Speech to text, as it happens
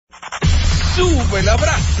sube la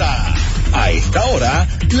brasa. A esta hora,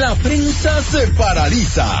 la prensa se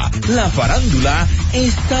paraliza. La farándula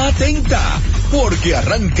está atenta, porque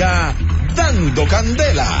arranca Dando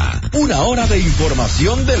Candela. Una hora de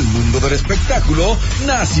información del mundo del espectáculo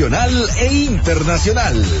nacional e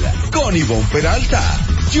internacional. Con Ivonne Peralta,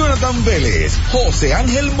 Jonathan Vélez, José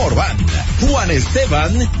Ángel Morván, Juan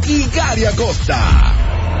Esteban y Gary Acosta.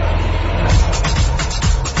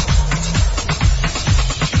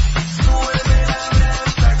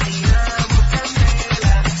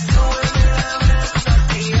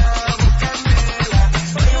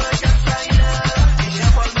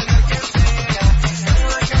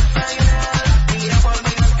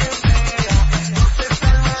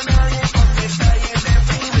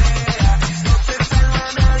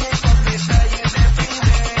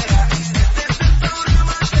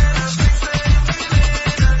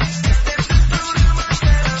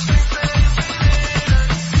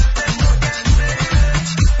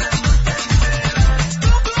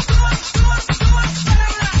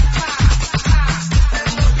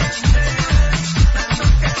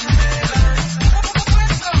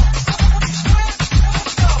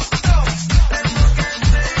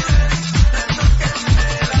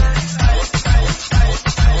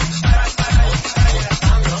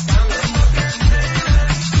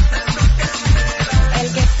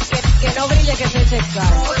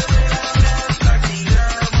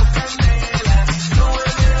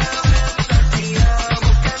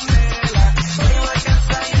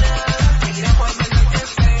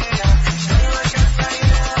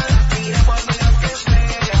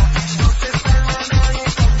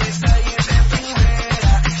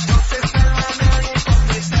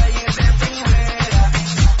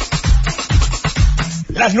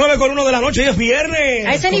 Las 9:01 de la noche y es viernes.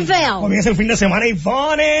 A ese nivel. Comienza el fin de semana y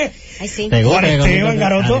pone. Ay, sí. ¿Te gusta Esteban,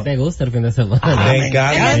 Garoto? ¿A ti te gusta el fin de semana? Me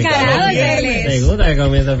encanta. ¿Te gusta que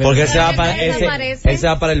comienza el fin de semana? Porque él se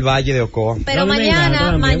va para el Valle de Ocoa. Pero No,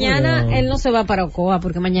 mañana no. él no se va para Ocoa,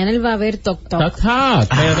 porque mañana él va a ver Toc Toc. Toc Toc.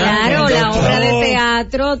 Claro, la obra de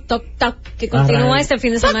teatro Toc Toc, que continúa este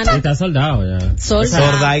fin de semana. Está soldado ya.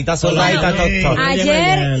 Soldadita, Toc Toc.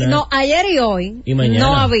 Ayer y hoy Y mañana.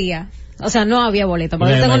 no había. O sea, no había boleto,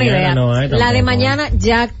 porque Y no tengo ni mañana idea. no hay La de tampoco. mañana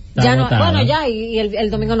ya no, agotada. bueno, ya, y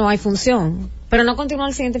el domingo no hay función. Pero no continúa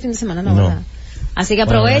el siguiente fin de semana, no, ¿verdad? Así que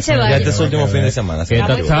aproveche, Bueno, ya vaya. este es su último fin de semana. Que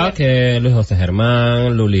Toc Toc, que Luis José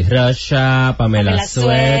Germán, Luli Rocha, Pamela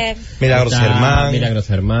Suet, Milagros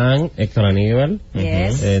Germán, Héctor Aníbal.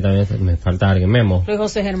 Yes. También me falta alguien, Memo. Luis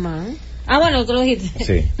José Germán. Ah, bueno, tú lo dijiste.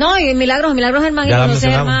 Sí. No, y Milagros Germán y Ya la Luis José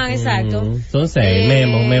mencionamos. Germán, exacto. Entonces,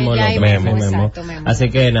 Memo, ya hay Memo. exacto, Memo. Así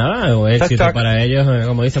que nada, un éxito Tac, tac. para ellos,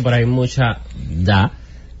 como dicen por ahí, mucha da.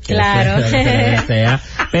 Claro. Que sea.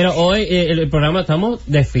 Pero hoy el programa estamos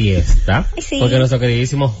de fiesta, Sí. porque nuestro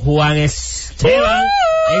queridísimo Juan Esteban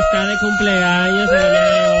está de cumpleaños el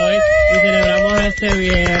día de hoy y celebramos este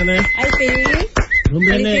viernes. Ay, sí. Un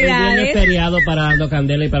viernes feriado para Dando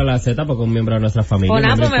Candela y para la Z, porque un miembro de nuestra familia, un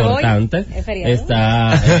miembro me voy. importante, Es feriado.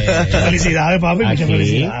 está Felicidades, papi, muchas aquí.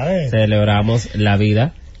 felicidades. Celebramos la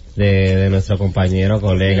vida de nuestro compañero,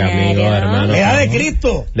 colega, amigo, Claro. hermano. La edad de ¿no?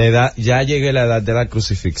 Cristo. Ya llegué a la edad de la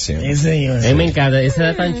crucifixión. Sí, señor. A mí me encanta, esa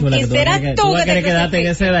edad tan chula Y que tú serás tú vas a que querer te quedarte en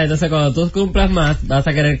esa edad. Entonces cuando tú cumplas más, vas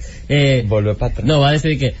a querer Volver para atrás. no, va a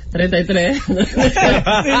decir que 33.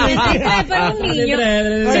 Para un niño.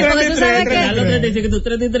 O sea, porque tú sabes que Los 35, tú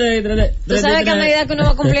 33. Tú sabes que a medida que uno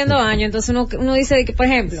va cumpliendo años, entonces uno dice que, por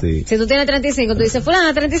ejemplo, Sí. si tú tienes 35, tú dices,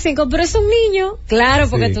 fulana, 35, pero es un niño. Claro,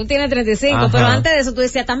 porque Sí. tú tienes 35, Ajá. pero antes de eso tú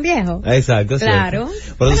decías tan viejo. Exacto, sí. Claro.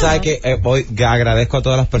 Pero tú sabes que hoy agradezco a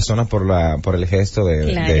todas las personas por el gesto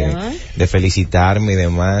Claro. de felicitarme y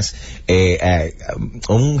demás.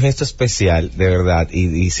 Un gesto especial, de verdad,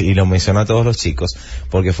 y lo menciono a todos los chicos,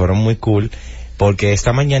 porque fueron muy cool. Porque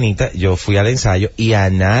esta mañanita yo fui al ensayo y a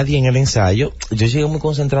nadie en el ensayo, yo llegué muy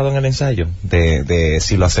concentrado en el ensayo de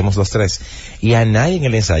si lo hacemos los tres, y a nadie en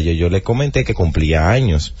el ensayo yo le comenté que cumplía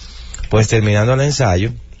años. Pues terminando el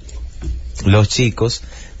ensayo, los chicos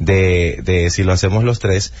de si lo hacemos los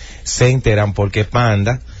tres se enteran porque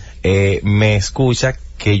Panda me escucha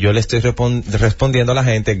que yo le estoy respondiendo a la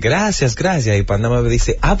gente, gracias, y Panda me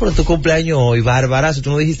dice, pero tu cumpleaños hoy, barbarazo,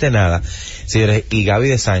 tú no dijiste nada. Señores, y Gaby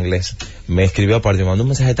de Sangles me escribió aparte, me mandó un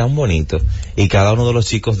mensaje tan bonito, y cada uno de los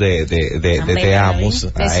chicos de Te Amos,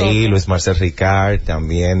 ahí, Luis Marcel Ricard,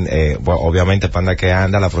 también, obviamente Panda que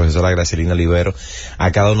anda, la profesora Gracelina Olivero,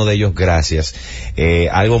 a cada uno de ellos gracias.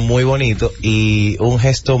 Algo muy bonito, y un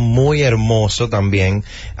gesto muy hermoso también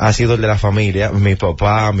ha sido el de la familia, mi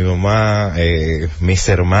papá, mi mamá,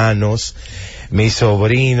 mis hermanos, mi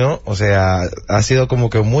sobrino, o sea, ha sido como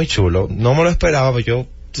que muy chulo. No me lo esperaba, pero yo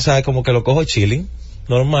tú sabes, como que lo cojo chilling,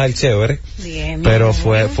 normal, chévere. Bien, Pero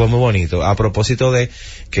bien. fue muy bonito. A propósito de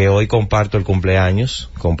que hoy comparto el cumpleaños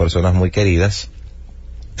con personas muy queridas.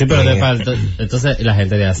 Sí, pero te falta, entonces la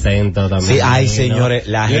gente de acento también. Sí, ay, ¿no? señores,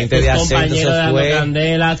 la Y gente tus de acento compañeros se de Dando fue.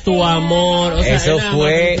 Candela, tu amor, o sea, Eso él nada más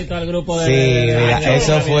fue, felicitó al grupo de, sí, mira,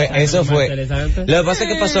 eso fue. interesante. Lo que pasa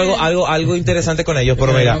es que pasó algo interesante con ellos,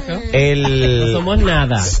 pero mira, No el, somos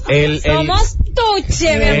nada. Somos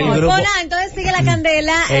tuche, mi el amor. grupo- Bueno, entonces sigue la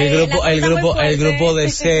candela. el grupo de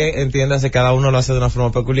C, entiéndase, cada uno lo hace de una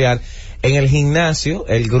forma peculiar. En el gimnasio,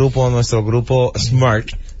 nuestro grupo Smart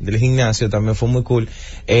del gimnasio también fue muy cool.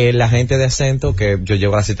 La gente de acento, que yo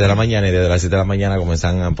llego a las 7 de la mañana y desde las 7 de la mañana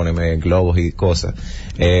comenzaron a ponerme globos y cosas.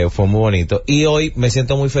 Fue muy bonito. Y hoy me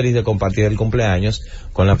siento muy feliz de compartir el cumpleaños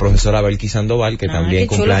con la profesora Belkis Sandoval, que también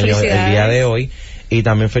qué chulo, cumpleaños el día felicidades. de hoy. Y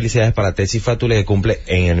también felicidades para Tessie Fatule, que cumple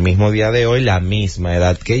en el mismo día de hoy la misma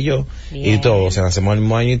edad que yo. Bien. Y todos, o sea, nacemos el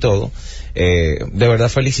mismo año y todo. De verdad,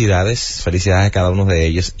 felicidades a cada uno de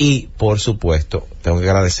ellos. Y, por supuesto, tengo que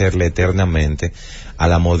agradecerle eternamente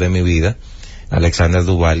al amor de mi vida, Alexander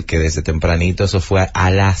Duval, que desde tempranito, eso fue a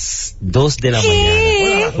las 2 de la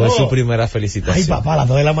mañana. Fue su primera Ay, felicitación. papá, a las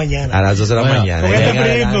 2 de la mañana. A las 2 de la Bueno, mañana. con Y este en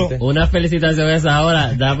adelante. proyecto. Una felicitación a esa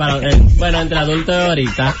hora, da para, bueno, entre adultos de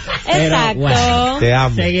ahorita. Pero, Exacto. bueno, Te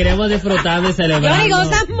amo. seguiremos disfrutando y celebrando. Yo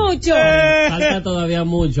gozas mucho. Falta todavía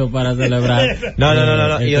mucho para celebrar. No.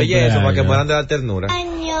 el Y oye eso, para que cumpleaños. mueran de la ternura.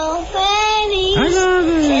 Año feliz, Ay,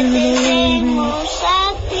 te deseamos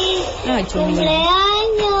a ti. Ay, chulín.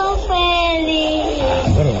 Cumpleaños feliz,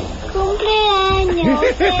 cumpleaños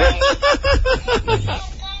feliz.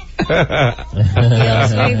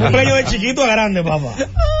 Cumpleaños de chiquito a grande, papá.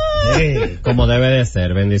 Sí. Como debe de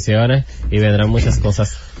ser, bendiciones y vendrán muchas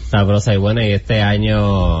cosas sabrosas y buenas y este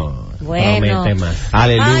año Bueno. promete más.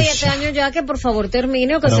 Aleluya. Ay, este año ya que por favor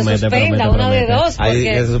termine o que Promete, se suspenda, promete, una de promete. dos. Ahí que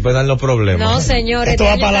se Porque... suspendan los problemas. No, señor, Esto este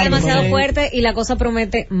va año para está largo, demasiado ¿no? fuerte y la cosa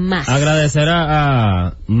promete más. Agradecer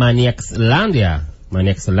a Maniacslandia.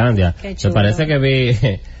 Qué Me chulo. parece que vi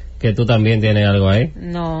que tú también tienes algo ahí.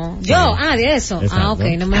 No, yo, de eso. Exacto. Ah, ok,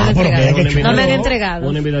 no me Ah, han pero entregado. qué chulo. No me han entregado.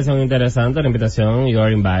 Una invitación interesante, una invitación, you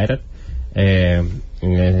are invited,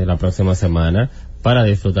 la próxima semana para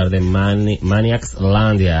disfrutar de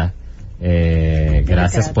Maniacslandia.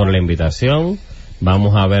 Gracias por la invitación.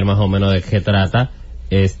 Vamos a ver más o menos de qué trata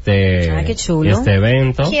Qué chulo. este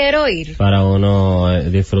evento Quiero ir. para uno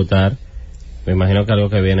disfrutar. Me imagino que algo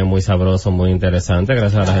que viene muy sabroso, muy interesante.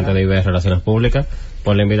 Gracias a la gente de IBE Relaciones Públicas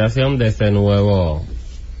por la invitación de este nuevo,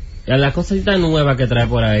 la cosita nueva que trae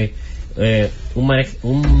por ahí,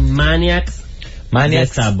 un Maniacs de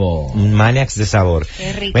sabor. Maniacs de sabor.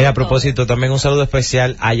 Qué rico Mira, a todo. propósito, también un saludo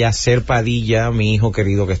especial a Yacer Padilla, mi hijo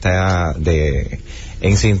querido que está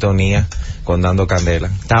en sintonía con Dando Candela.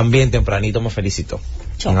 También tempranito me felicitó.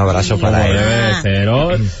 Un abrazo Como para debe él. de ser. Oh,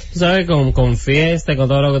 tú sabes, con fiesta, con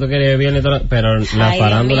todo lo que tú quieres bien y todo, pero la Ay,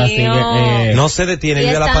 farándula Dios mío. sigue. No se detiene, Y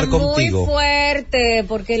vive a la está par contigo. muy fuerte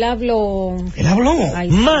porque él habló. Él habló. Ay,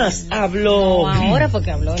 Más sí. habló. No, ahora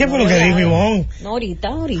porque habló. ¿Qué fue lo que ahora. dijo Ivonne? No, ahorita.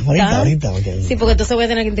 Ahorita, porque... Sí, porque entonces voy a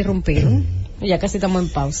tener que interrumpir. Ya casi estamos en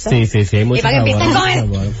pausa. Sí, hay Y mucho para que sabor, empiecen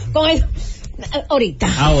mucho sabor. con el ahorita.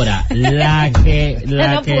 Ahora, la que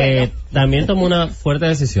No puedo. también tomó una fuerte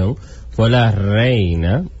decisión fue la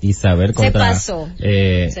reina Isabel Se contra pasó.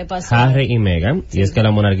 Se pasó. Harry y Meghan. Y es que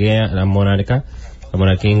la monarquía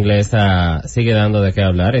inglesa sigue dando de qué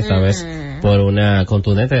hablar, esta vez por una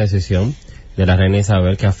contundente decisión de la reina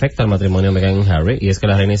Isabel que afecta al matrimonio de Meghan y Harry. Y es que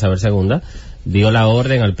la reina Isabel II dio la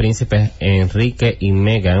orden al príncipe Enrique y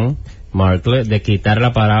Meghan Markle de quitar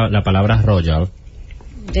la palabra royal,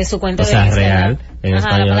 De su cuenta o de sea, Instagram. real, en Ajá,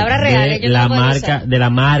 español, la palabra real. de ellos la no pueden marca, usar. de la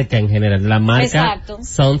marca en general, la marca Exacto.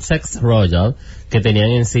 Sussex Royal, que tenían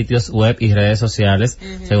en sitios web y redes sociales,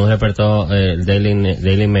 según reportó el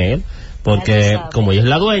Daily Mail, Ya porque tú sabes. como ella es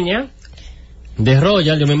la dueña de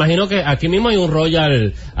Royal, yo me imagino que aquí mismo hay un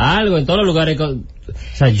Royal, algo en todos los lugares, o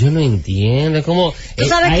sea, yo no entiendo cómo. Tú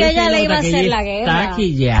sabes ahí que se ella le nota iba a que hacer ella la guerra. está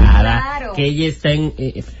quillada, Claro. que ella está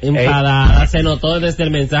enfadada, se notó desde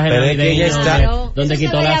el mensaje Pero es que navideño, ella está- Claro. donde Eso se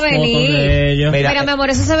quitó veía las fotos venir. de ellos. Mira, Mira, mi amor,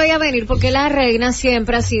 eso se veía venir porque la reina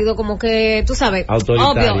siempre ha sido como que, tú sabes,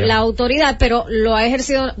 Autoritaria. obvio, la autoridad, pero lo ha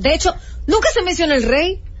ejercido. De hecho, nunca se menciona el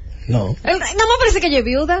rey. No. El rey, no me parece que ella es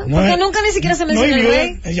viuda, No porque es- nunca ni siquiera se No, menciona y el viuda,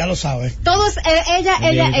 rey. él ya lo sabe. Todo es ella.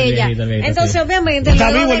 El viejito, Entonces, sí. obviamente...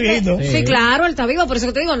 Está luego vivo de el que- viejito. Sí, Sí. claro, él está vivo, por eso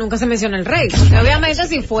que te digo, nunca se menciona el rey. Porque obviamente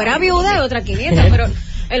si fuera viuda es otra 500, pero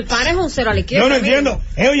el pan es un cero a la izquierda. Yo no mira. entiendo.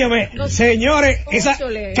 Óyeme, señores, esa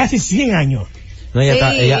Cónchale. casi 100 años No, Sí.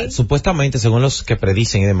 ella, supuestamente, según los que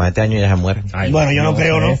predicen y demás, este año ella se muere. Bueno, yo no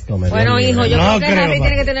creo, ¿no? Bueno, hijo, yo No creo que creo, Harry papi.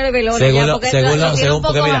 tiene que tener el velorio. Según ya, lo, porque según lo lo, tiene un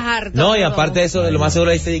porque poco mira, harto. no, y aparte de eso, lo más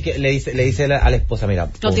seguro le dice a la esposa, mira,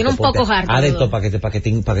 tiene un poco harto, haz esto todo. para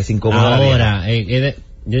que se incomode la vieja. Ahora,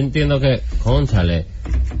 yo entiendo que, cónchale,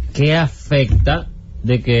 ¿qué afecta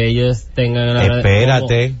de que ellos tengan la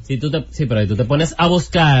Espérate. como, sí, pero ahí tú te pones a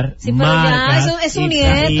buscar Sí, pero ya, marcas eso es un y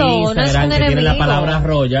nieto, no es Instagram un que tiene la enemigo. palabra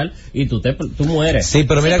Royal y tú mueres. Sí,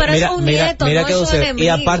 pero mira, Sí, pero es un mira nieto, que no es un sucede. Y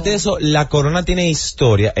enemigo. aparte de eso, la corona tiene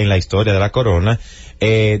historia, en la historia de la corona,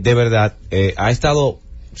 de verdad, ha estado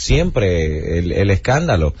siempre el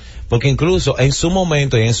escándalo. Porque incluso en su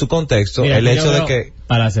momento y en su contexto, Mira, el yo hecho de veo que...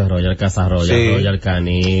 Palacio Royal, Casa Royal, Sí. Royal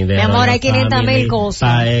Canin, Mi amor, hay 500,000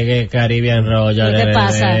 cosas. Caribbean Royal, ¿Qué te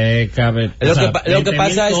pasa? Lo que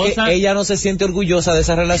pasa es que ella no se siente orgullosa de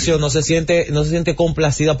esa relación, no se siente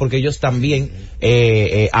complacida porque ellos también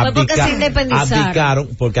porque se independizaron.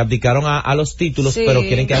 abdicaron a los títulos, Sí. pero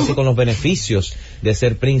quieren quedarse con los beneficios de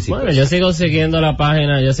ser príncipes. Bueno, yo sigo siguiendo la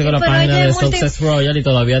página, la pero página ella de es Success Royal y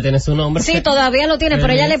todavía tiene su nombre. Sí, todavía lo tiene,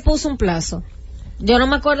 pero ella le puso un plazo. Yo no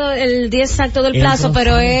me acuerdo el día exacto del plazo,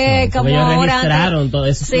 pero es como ellos ahora. registraron todo,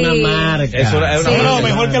 eso Sí. es una marca. Es una Sí. No, marca.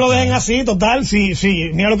 mejor que lo dejen así, total. Sí,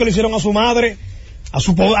 mira lo que le hicieron a su madre,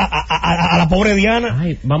 a la pobre Diana.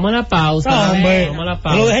 Ay, vamos a la pausa. No, hombre, Vamos a la no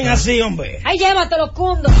pausa. lo dejen así, hombre. Ay, llévatelo,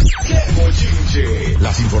 Cundo. ¡Qué bochinche!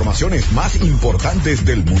 Las informaciones más importantes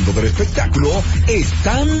del mundo del espectáculo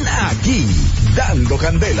están aquí. Dando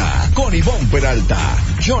Candela con Ivonne Peralta,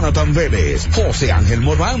 Jonathan Vélez, José Ángel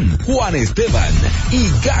Morván, Juan Esteban y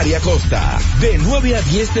Gary Acosta. De 9 a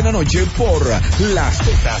 10 de la noche por la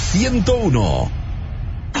Z101.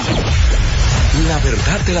 La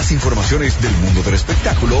verdad de las informaciones del mundo del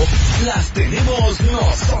espectáculo las tenemos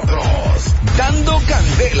nosotros. Dando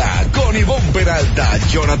Candela con Ivonne Peralta,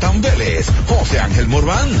 Jonathan Vélez, José Ángel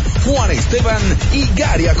Morván, Juan Esteban y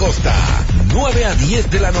Gary Acosta. 9 a 10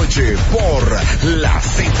 de la noche por la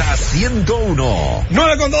Z101.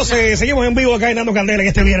 9:12, seguimos en vivo acá en Dando Candela en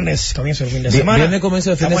este viernes. Comienza el fin de semana. Viernes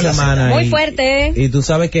comienzo el fin de Estamos en la semana. Muy y- fuerte. Y tú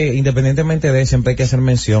sabes que independientemente de, siempre hay que hacer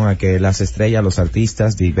mención a que las estrellas, los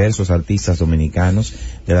artistas, diversos artistas dominicanos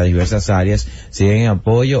de las diversas áreas, siguen en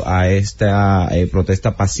apoyo a esta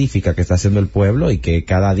protesta pacífica que está haciendo el pueblo y que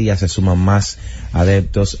cada día se suman más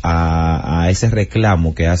adeptos a ese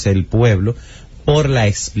reclamo que hace el pueblo por la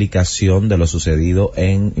explicación de lo sucedido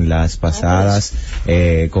en las pasadas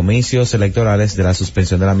comicios electorales de la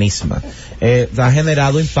suspensión de la misma. Ha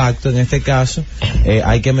generado impacto en este caso.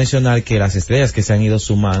 Hay que mencionar que las estrellas que se han ido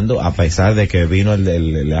sumando, a pesar de que vino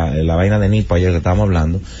la vaina de Nipo ayer que estábamos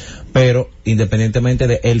hablando, pero independientemente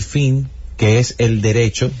de el fin, que es el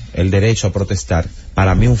derecho a protestar,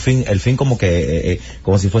 para mí el fin como que,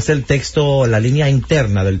 como si fuese el texto, la línea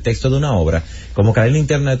interna del texto de una obra, como que la línea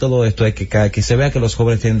interna de todo esto es que se vea que los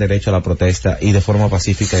jóvenes tienen derecho a la protesta y de forma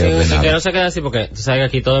pacífica y Sí, ordenada. que no se quede así porque tú sabes que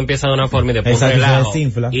aquí todo empieza de una forma y después un Exacto, se relajo.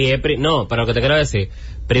 desinfla. Y no, pero lo que te quiero decir,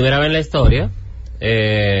 primera vez en la historia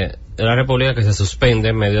de la República que se suspende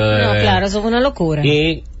en medio de... No, claro, eso fue una locura.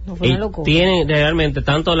 Y No, fue una locura. tienen realmente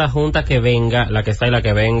tanto la junta que venga, la que está y la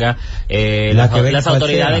que venga, La que venga las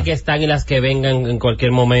autoridades cualquiera. que están y las que vengan en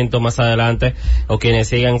cualquier momento más adelante, o quienes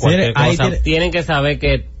sigan cualquier Señores, ahí cosa, tienen que saber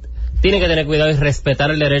que tienen que tener cuidado y respetar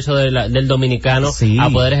el derecho del dominicano Sí. a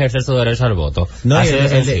poder ejercer su derecho al voto. No, Así de y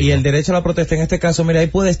sencillo. el derecho a la protesta en este caso, mira, ahí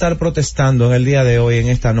puede estar protestando en el día de hoy, en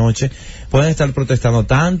esta noche, pueden estar protestando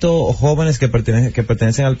tanto jóvenes que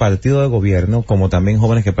pertenecen al partido de gobierno, como también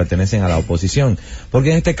jóvenes que pertenecen a la oposición. Porque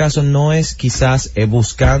en este caso no es quizás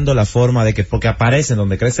buscando la forma de que, porque aparecen,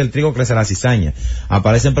 donde crece el trigo, crece la cizaña.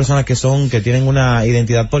 Aparecen personas que tienen una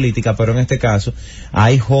identidad política, pero en este caso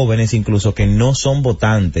hay jóvenes incluso que no son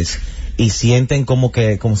votantes y sienten como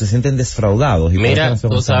se sienten defraudados. Y por Mira, eso no se tú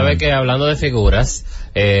votan. sabes que hablando de figuras,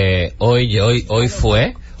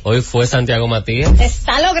 hoy fue Santiago Matías.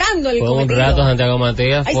 Está logrando el Fue un cometido. rato Santiago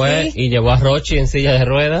Matías, Ay, fue sí. y llevó a Rochi en silla de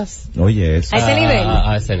ruedas. Oye, eso. ¿A ese nivel?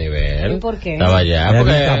 A ese nivel. ¿Y por qué? Estaba allá. Había un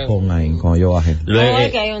Porque tapón ahí cuando yo bajé. luego, No,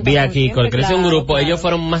 es que hay un vi tapón aquí, siempre, creció un claro, grupo, claro. ellos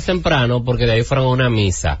fueron más temprano porque de ahí fueron a una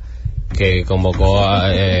misa que convocó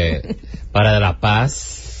para la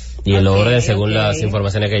paz y el Ok, orden según ok. las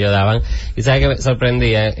informaciones que ellos daban. Y sabes que me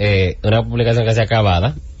sorprendía, una publicación que se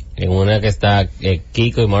acabada, en una que está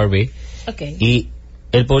Kiko y Marby, Ok. y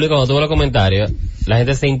el público cuando tuvo los comentarios, la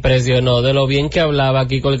gente se impresionó de lo bien que hablaba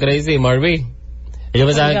Kiko el Crazy y Marby. Ellos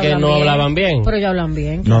pensaban Pero que ya no hablan hablaban bien. Pero ya hablan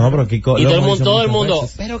bien. No, pero Kiko. Y lo todo el hemos dicho mundo, muchas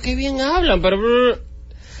veces. pero qué bien hablan, pero...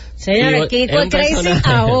 Señores, Digo, Kiko es es un crazy personaje.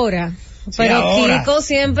 ahora. Pero ahora. Kiko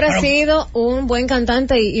siempre ha sido un buen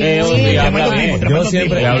cantante y un muy diablo. Yo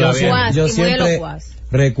siempre, yo siempre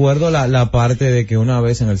recuerdo la parte de que una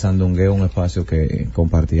vez en el Sandungueo, un espacio que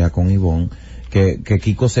compartía con Ivonne, que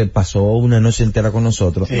Kiko se pasó una noche entera con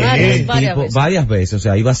nosotros. Sí. Varias veces, o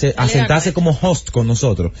sea, iba a sentarse como host con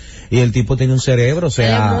nosotros. Y el tipo tiene un cerebro, o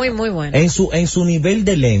sea, él es muy, muy bueno. en su nivel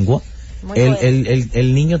de lengua,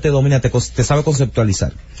 el niño te domina, te sabe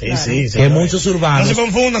conceptualizar. Sí. Que muchos urbanos no se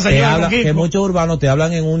confundan, señor, que muchos urbanos te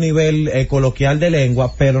hablan en un nivel coloquial de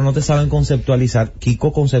lengua, pero no te saben conceptualizar.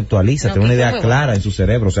 Kiko conceptualiza, No, tiene una Kiko idea muy clara bueno. en su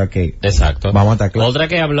cerebro, o sea que Exacto. vamos a estar claros. Otra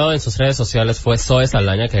que habló en sus redes sociales fue Zoe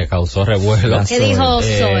Saldaña, que causó revuelo. ¿Qué dijo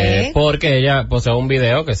Zoe? Porque ella posteó un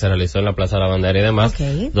video que se realizó en la Plaza de la Bandera y demás,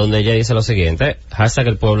 Ok. donde ella dice lo siguiente: hashtag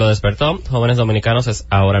el pueblo despertó, jóvenes dominicanos, es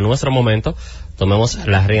ahora nuestro momento, tomemos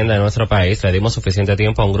la rienda de nuestro país, le dimos suficiente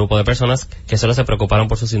tiempo a un grupo de personas que solo se preocuparon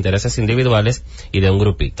por sus intereses individuales y de un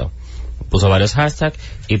grupito. Puso varios hashtags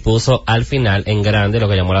y puso al final en grande lo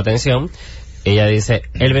que llamó la atención. Ella dice,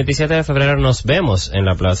 el 27 de febrero nos vemos en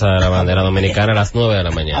la Plaza de la Bandera Dominicana a las 9 de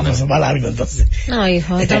la mañana. Eso es para largo, entonces. No,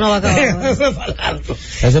 hijo, esto no va a acabar. Eso es para largo.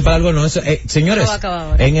 Eso es para algo, no, eso, señores, No va a acabar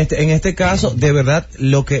ahora. en este caso, de verdad,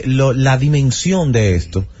 la dimensión de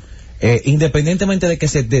esto, independientemente de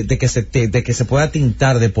que se pueda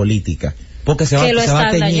tintar de política, porque se va Que lo se va a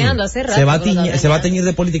están teñir, dañando hace rato se va a que lo teñir, están se va a dañando. teñir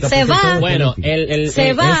de política, Se porque va. todo es Bueno, política.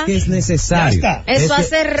 Se va. Es que es necesario. Ya está. Eso Es que-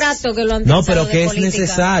 hace rato que lo han no, pensado pero de que es política.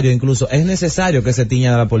 necesario, incluso, es necesario que se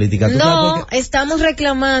tiña de la política. ¿Tú sabes No, por qué? estamos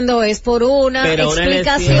reclamando es por una pero una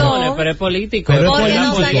explicación. elección, pero es político. Pero es Porque político.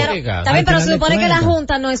 nos dañaron. política. Está bien, pero Al se final supone de que la cuentas.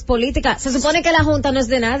 Junta no es política. Se supone que la Junta no es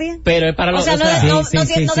de nadie. Pero es para O los sea, no sí,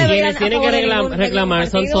 deberían quienes tienen que reclamar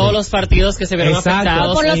son todos los partidos que se vieron Exacto.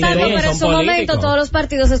 afectados. Por lo y tanto, de- pero en son su momento políticos. todos los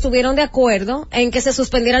partidos estuvieron de acuerdo en que se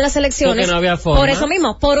suspendieran las elecciones. Porque no había forma. Por eso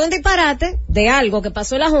mismo, por un disparate de algo que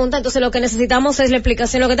pasó en la Junta, entonces lo que necesitamos es la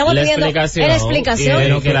explicación. Lo que estamos La pidiendo es explicación, la explicación. y de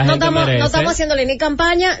lo que la no, gente estamos, merece. no estamos haciéndole ni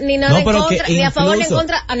campaña, ni nada No, en pero que contra, ni a favor ni en incluso-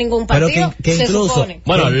 contra a ningún pero partido. que se incluso- supone.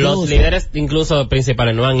 Bueno, los Incluso- líderes incluso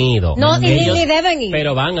principales no han ido. No, ni Ellos- deben ir.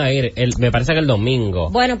 Pero van a ir, me parece que el domingo.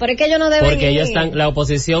 Bueno, pero es que ellos no deben Porque ir. ellos están, la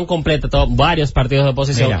oposición completa, varios partidos de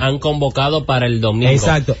oposición Mira. han convocado para el domingo.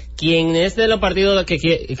 Exacto. Quien es de los partidos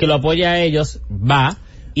que lo apoya a ellos, va.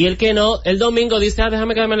 Y el que no, el domingo dice,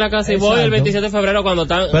 déjame quedarme en la casa y voy Exacto. el 27 de febrero cuando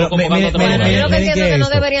están Pero, convocando mire, otro mire, Bueno, partido. yo lo que miren entiendo que es que no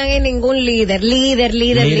esto- deberían ir ningún líder Líder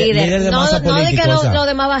de no, masa no de que política, o sea. los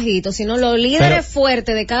demás bajitos, sino los líderes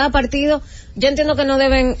fuertes de cada partido. Yo entiendo que no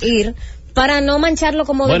deben ir para no mancharlo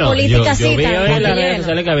como de Bueno, política yo vi tan hoy en las redes llena.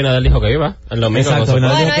 sociales que Abinader dijo que iba el domingo. Exacto, con su-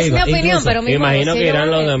 Abinader Bueno, dijo que es iba. mi opinión, Incluso- pero mi Imagino que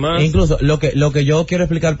irán los demás. Incluso lo que yo quiero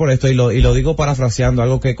explicar por esto, y lo digo parafraseando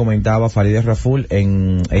algo que comentaba Farideh Raful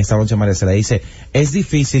en esta noche María, le dice, es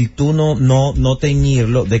difícil tú no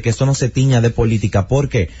teñirlo de que esto no se tiña de política. ¿Por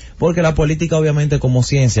qué? Porque la política obviamente como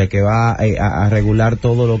ciencia que va a regular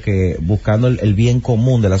todo lo que, buscando el bien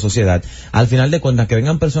común de la sociedad, al final de cuentas que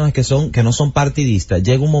vengan personas que no son partidistas,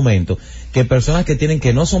 llega un momento que personas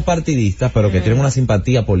que no son partidistas, pero que tienen una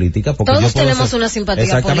simpatía política, porque Todos yo puedo tenemos ser- una simpatía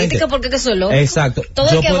Exactamente. política porque eso es lógico. Exacto. Todo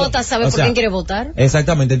Yo el que puedo- vota sabe o por sea, quién quiere votar.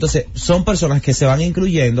 Exactamente, entonces son personas que se van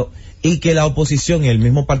incluyendo y que la oposición y el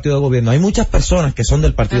mismo partido de gobierno, hay muchas personas que son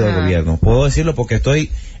del partido de Ajá. gobierno, puedo decirlo porque estoy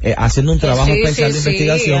haciendo un trabajo Sí, especial sí, de sí,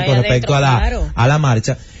 investigación ahí con respecto adentro, claro. a la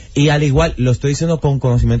marcha. Y al igual, lo estoy diciendo con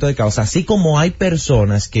conocimiento de causa, así como hay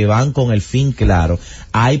personas que van con el fin claro,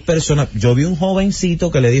 hay personas, yo vi un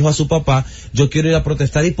jovencito que le dijo a su papá, yo quiero ir a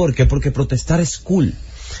protestar, ¿y por qué? Porque protestar es cool.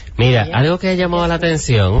 Mira, algo que ha llamado la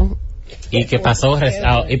atención y que pasó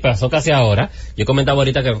casi ahora, yo comentaba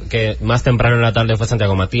ahorita que más temprano en la tarde fue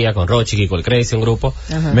Santiago Matías con Rochi, Kiko el Crazy, un grupo,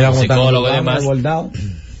 Mira un cómo están psicólogo y los demás, desbordados.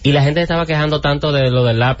 y la gente estaba quejando tanto de lo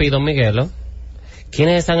del Lápiz y Don Miguelo.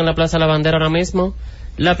 ¿Quiénes están en la Plaza de la Bandera ahora mismo?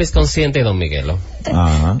 Lápiz Consciente y Don Miguelo.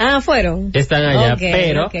 Ajá. Ah, fueron. Están allá, Ok,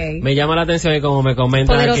 pero ok. me llama la atención y como me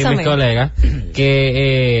comentan aquí mis Poderosamente. colegas,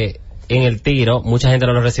 que en el tiro mucha gente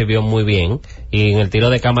no lo recibió muy bien, y en el tiro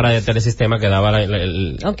de cámara de telesistema que daba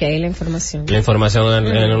Ok, la información. la información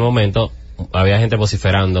en el momento, había gente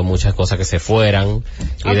vociferando muchas cosas que se fueran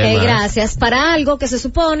y Ok, demás. gracias. Para algo que se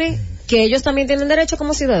supone que ellos también tienen derecho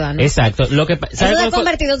como ciudadanos. Exacto. Lo que Eso se ha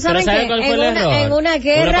convertido, ¿saben qué? cuál fue el error? En una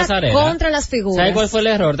guerra pasarela. contra las figuras. ¿Sabe cuál fue el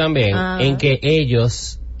error también? Ah. En que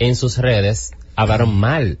ellos en sus redes hablaron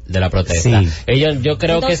mal de la protesta. Sí. Yo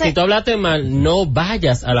creo Entonces, que si tú hablaste mal, no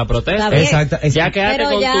vayas a la protesta. Está bien. Exacto. Ya quédate Pero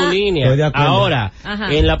con ya- tu línea. Estoy de acuerdo. Ahora,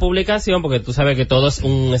 Ajá. en la publicación, porque tú sabes que todo es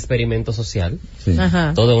un experimento social, Sí.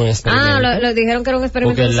 Ajá. todo es un experimento. Lo dijeron que era un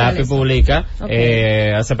experimento Porque el social, lápiz eso. publica Ok.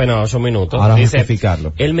 hace apenas 8 minutos. Ahora Dice,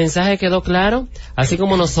 justificarlo. el mensaje quedó claro, así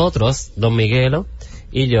como nosotros, Don Miguelo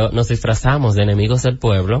y yo, nos disfrazamos de enemigos del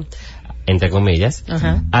pueblo. entre comillas.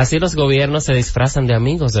 Ajá. Así los gobiernos se disfrazan de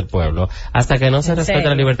amigos del pueblo, hasta que no se respeta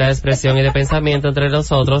la libertad de expresión y de pensamiento entre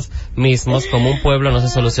nosotros mismos. Como un pueblo no se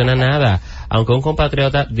soluciona nada. Aunque un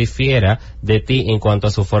compatriota difiera de ti en cuanto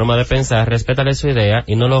a su forma de pensar, respétale su idea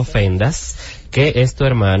y no lo ofendas, que es tu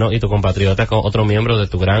hermano y tu compatriota con otro miembro de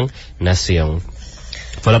tu gran nación.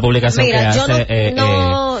 Fue la publicación que hace,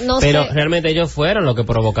 pero sé. realmente ellos fueron los que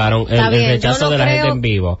provocaron el Está bien, rechazo yo no de la creo, gente en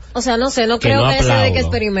vivo. O sea, no sé, no Que creo no que ese de aplaudo. que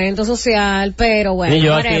experimento social, pero bueno. Y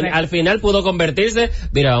yo whatever. al final pudo convertirse,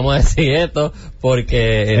 mira, vamos a decir esto,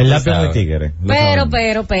 porque... El lápiz de tigre.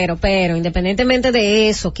 Pero, independientemente de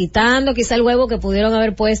eso, quitando quizá el huevo que pudieron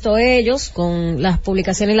haber puesto ellos con las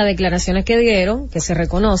publicaciones y las declaraciones que dieron, que se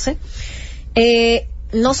reconoce,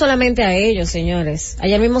 no solamente a ellos, señores.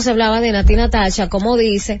 Ayer mismo se hablaba de Nati Natacha, como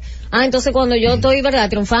dice, entonces cuando yo estoy, ¿verdad?,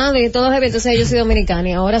 triunfando y todos los eventos, yo soy dominicana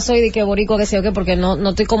y ahora soy de que boricua, que sé yo qué, porque no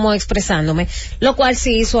estoy como expresándome, lo cual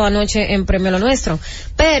sí hizo anoche en Premio Lo Nuestro.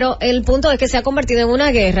 Pero el punto es que se ha convertido en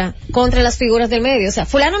una guerra contra las figuras del medio. O sea,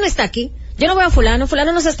 fulano no está aquí, yo no veo a fulano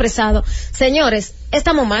no se ha expresado. Señores,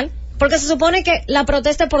 estamos mal. Porque se supone que la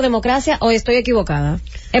protesta es por democracia, o estoy equivocada.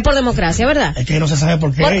 Es por democracia, ¿verdad? Es que no se sabe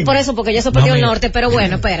por qué. Por eso, porque ya se perdió el norte, pero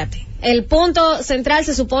bueno, espérate. El punto central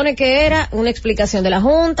se supone que era una explicación de la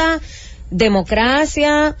Junta,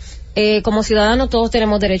 democracia, como ciudadanos todos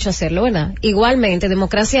tenemos derecho a hacerlo, ¿verdad? Igualmente,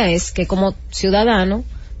 democracia es que como ciudadano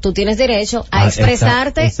tú tienes derecho a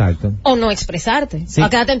expresarte exacto. o no expresarte. Sí. A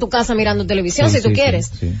quedarte en tu casa mirando televisión si tú quieres.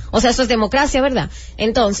 Sí. O sea, eso es democracia, ¿verdad?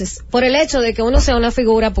 Entonces, por el hecho de que uno sea una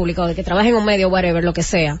figura pública o de que trabaje en un medio, whatever, lo que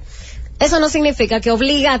sea, eso no significa que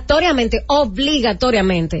obligatoriamente,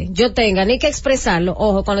 yo tenga ni que expresarlo.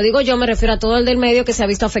 Ojo, cuando digo yo me refiero a todo el del medio que se ha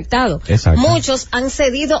visto afectado. Exacto. Muchos han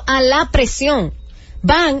cedido a la presión.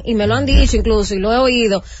 Van, y me lo han dicho incluso, y lo he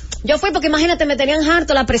oído. Yo fui porque imagínate, me tenían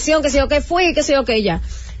harto la presión, que sé yo que fui, que sé yo que ya.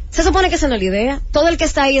 Se supone que esa no es la idea. Todo el que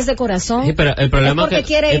está ahí es de corazón. Sí, pero el problema es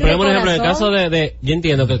que el problema, por ejemplo, en el caso yo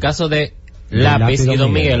entiendo que el caso de Lápiz y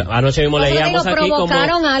Don Miguel, anoche mismo leíamos aquí como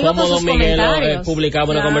Don Miguel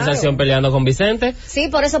publicaba una conversación peleando con Vicente. Sí,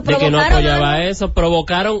 por eso de que no apoyaba algo. Eso,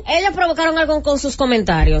 ellos provocaron algo con sus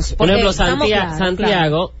comentarios. Por ejemplo,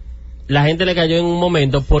 Santiago, la gente le cayó en un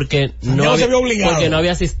momento porque no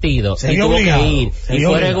había asistido y tuvo que ir y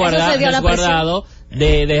fue resguardado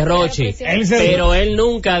de Rochi, pero él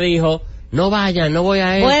nunca dijo no vayan, no voy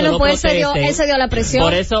a eso, bueno, no pues protesten. él se dio la presión.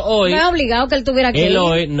 Por eso hoy no es obligado que él tuviera que él ir.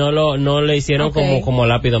 hoy no le hicieron como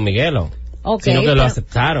Lápiz Don Miguelo, sino que lo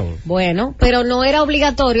aceptaron. Bueno, pero no era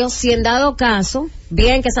obligatorio. Si en dado caso,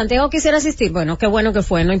 bien que Santiago quisiera asistir, bueno, qué bueno que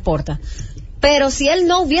fue, no importa. Pero si él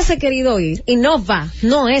no hubiese querido ir y no va,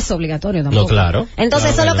 no es obligatorio tampoco. No, claro.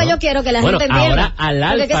 Entonces eso es lo que yo quiero que la gente entienda.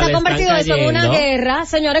 Porque que se ha convertido eso en una guerra,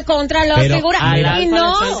 señores, contra las figuras. Y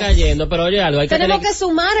no. Están cayendo, pero oye algo, tenemos que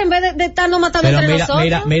sumar en vez de estarnos matando entre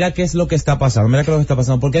nosotros. Mira qué es lo que está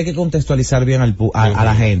pasando, porque hay que contextualizar bien a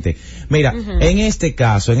la gente. Mira, en este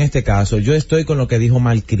caso, yo estoy con lo que dijo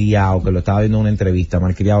Malcriado, que lo estaba viendo en una entrevista.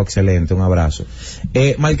 Malcriado, excelente, un abrazo.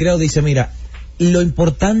 Malcriado dice, mira, lo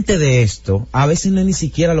importante de esto, a veces no es ni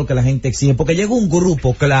siquiera lo que la gente exige, porque llega un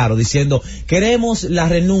grupo, claro, diciendo, queremos la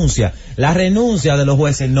renuncia de los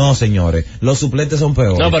jueces. No, señores, los suplentes son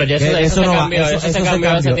peores. No, pero ya eso no cambió, eso se cambió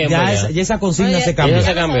hace tiempo ya esa consigna se cambió.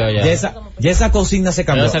 Ya esa consigna se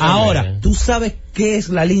cambió. Ahora, ¿tú sabes qué es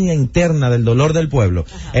la línea interna del dolor del pueblo?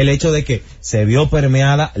 Ajá. El hecho de que se vio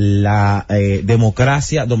permeada la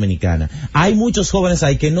democracia dominicana. Hay muchos jóvenes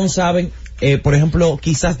ahí que no saben, por ejemplo,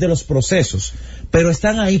 quizás de los procesos, pero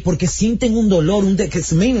están ahí porque sienten un dolor, me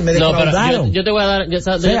defraudaron. No, yo te voy a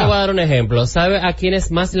dar un ejemplo. ¿Sabe a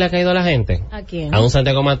quiénes más le ha caído a la gente? ¿A quién? A un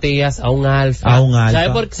Santiago Matías, a un Alfa.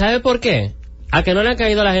 ¿Sabe por qué? A que no le ha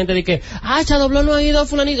caído a la gente de que, Chadoblón no ha ido,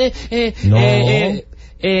 fulanito,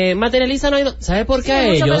 Materializa no ha ido. ¿Sabe por qué a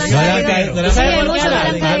ellos?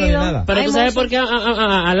 Pero tú sabes por qué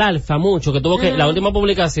al Alfa mucho, que tuvo que, la última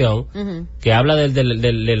publicación, que habla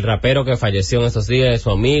del rapero que falleció en estos días, de su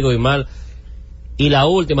amigo y mal, y la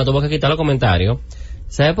última tuvo que quitar los comentarios.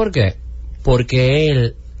 ¿Sabe por qué? Porque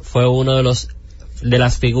él fue uno de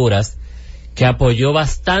las figuras que apoyó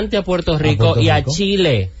bastante a Puerto Rico y a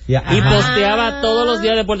Chile. Y posteaba todos los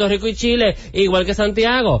días de Puerto Rico y Chile, igual que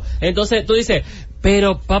Santiago. Entonces tú dices,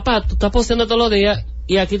 pero papá, tú estás posteando todos los días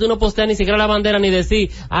y aquí tú no posteas ni siquiera la bandera ni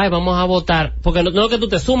decir, vamos a votar, porque no es que tú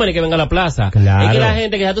te sumes ni que venga a la plaza. Claro. Es que la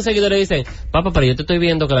gente, que ya tus seguidores dicen, papá, pero yo te estoy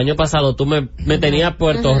viendo que el año pasado tú me tenías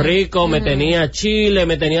Puerto Rico, me tenías Chile,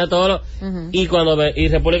 me tenías todo y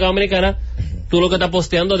República Dominicana tú lo que estás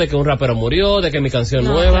posteando de que un rapero murió, de que mi canción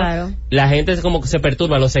No, nueva, claro. la gente es como que se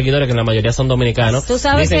perturba, los seguidores, que la mayoría son dominicanos, Tú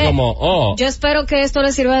sabes dicen que como, oh, yo espero que esto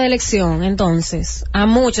les sirva de lección, entonces, a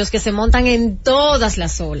muchos que se montan en todas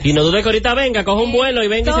las olas. y no dudes que ahorita venga, coge un vuelo y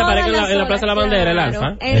venga y se aparezca en la Plaza de la Bandera, claro. el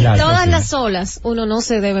Alfa. En El Alfa, todas sí. las olas uno no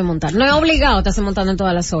se debe montar. No es obligado a estarse montando en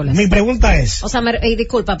todas las olas. Mi pregunta es, O sea, y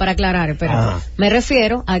disculpa para aclarar, pero Ah. me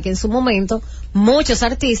refiero a que en su momento muchos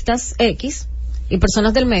artistas X y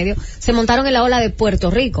personas del medio se montaron en la ola de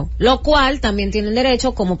Puerto Rico, lo cual también tienen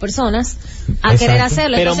derecho como personas a Exacto. querer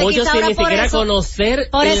hacerlo. Pero Entonces, muchos quizá sin ahora ni por siquiera eso- conocer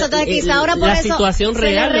por eso, entonces, quizá ahora por la eso situación se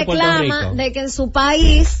real le de Puerto reclama Rico. de que en su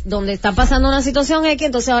país, donde está pasando una situación X,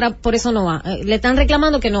 entonces ahora por eso no va. Le están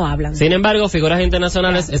reclamando que no hablan. Sin embargo, figuras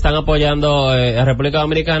internacionales están apoyando a República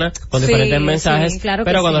Dominicana con Sí, diferentes mensajes, sí, claro que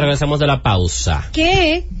pero cuando sí. regresemos de la pausa.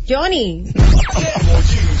 ¿Qué? Johnny.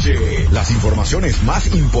 Bochinche. Las informaciones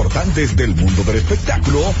más importantes del mundo del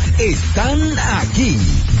espectáculo están aquí.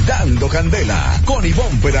 Dando Candela con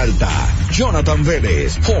Ivonne Peralta, Jonathan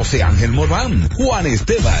Vélez, José Ángel Morván, Juan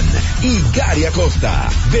Esteban y Gary Acosta.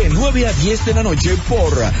 De 9 a 10 de la noche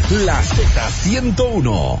por la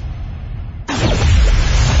Z101.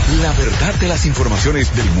 La verdad de las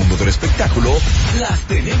informaciones del mundo del espectáculo las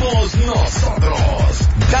tenemos nosotros.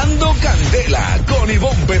 Dando Candela con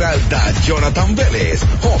Ivonne Peralta, Jonathan Vélez,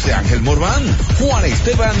 José Ángel Morván, Juan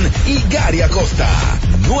Esteban y Gary Acosta.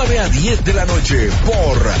 9 a 10 de la noche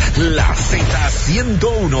por la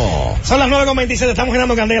Z101. son las 9:27, estamos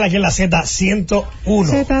generando candela aquí en la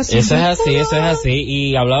Z101. Eso es así.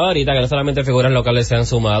 Y hablaba ahorita que no solamente figuras locales se han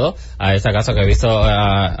sumado a esta casa que he visto,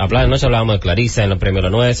 hablar anoche hablábamos de Clarissa en los premios Lo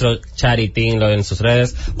Nuestro, Charity en sus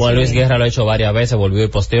redes, Juan Luis Guerra lo ha hecho varias veces, volvió y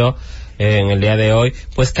posteó en el día de hoy.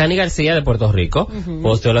 Pues Cani García de Puerto Rico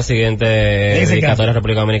posteó la siguiente dedicatoria a la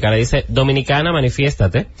República Dominicana. Dice: Dominicana,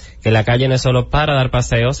 manifiéstate, que la calle no es solo para dar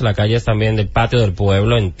paseos, la calle es también del patio del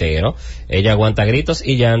pueblo entero. Ella aguanta gritos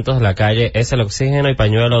y llantos, la calle es el oxígeno y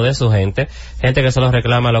pañuelo de su gente que solo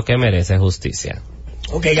reclama lo que merece, justicia.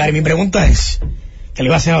 Ok, Gary, mi pregunta es, que le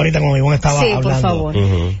iba a hacer ahorita como Ivonne estaba Sí, hablando. por favor.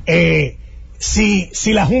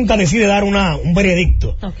 Si la Junta decide dar un veredicto,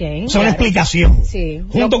 Ok, o sea, una claro. explicación, Sí.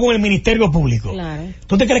 junto con el Ministerio Público, Claro.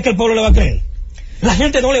 ¿tú te crees que el pueblo le va a creer? La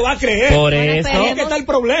gente no le va a creer. Por Bueno, eso, esperemos. Ahí que está el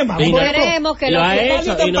problema. Y Por no- ejemplo, Esperemos que lo lo ha que-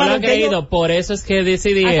 hecho y no lo han creído. Por eso es que Hasta ahora no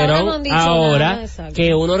decidieron han dicho ahora nada, exacto.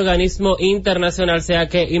 que un organismo internacional sea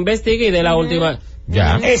que investigue y dé la última.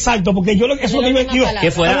 Ya. Exacto, porque yo eso Yo que no yo me digo, palabra.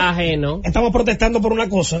 Que fuera ajeno. estamos protestando por una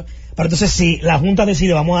cosa, pero entonces si la Junta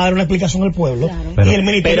decide, vamos a dar una explicación al pueblo, Claro. y el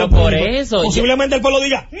Ministerio Pero por Público, eso, posiblemente el pueblo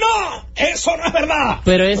diga, no, eso no es verdad.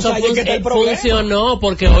 Pero eso O sea, ahí es que está el problema. funcionó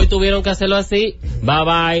porque hoy tuvieron que hacerlo así.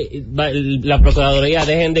 La Procuraduría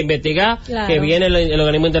dejen de investigar, Claro. que viene el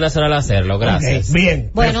organismo internacional a hacerlo. Gracias. Ok,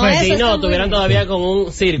 bien. Bueno, perfecto. eso Si no, está muy tuvieran bien. todavía con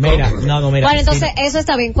un circo. Mira, mira. Bueno, entonces eso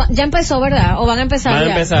está bien. Ya empezó, ¿verdad? ¿O van a empezar Van a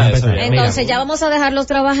ya? empezar eso. ya. Entonces ya vamos a dejarlos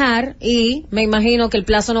trabajar y me imagino que el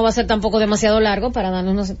plazo no va a ser tampoco demasiado largo para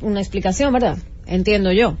darnos una explicación, ¿verdad?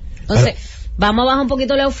 Entiendo yo. Entonces, vamos a bajar un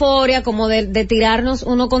poquito la euforia como de tirarnos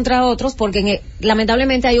uno contra otros porque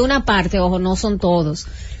lamentablemente hay una parte, ojo, no son todos.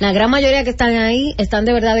 La gran mayoría que están ahí están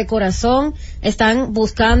de verdad de corazón, están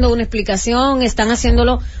buscando una explicación, están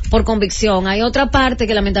haciéndolo por convicción. Hay otra parte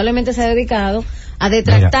que lamentablemente se ha dedicado a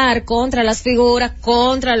detractar contra las figuras,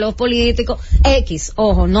 contra los políticos, X,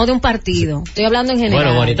 ojo, no de un partido. Estoy hablando en general.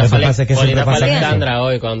 Bueno, bonita Lo que fue pasa es que siempre pasa Alexandra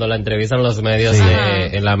hoy cuando la entrevistan los medios Sí.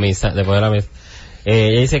 en la misa, después de la misa.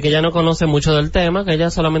 Ella dice que ella no conoce mucho del tema, que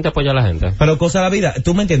ella solamente apoya a la gente. Pero cosa de la vida,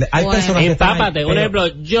 tú me entiendes, hay Bueno. personas que están ahí, Empápate, un pero- ejemplo,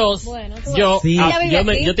 Bueno, tú Sí. ella vive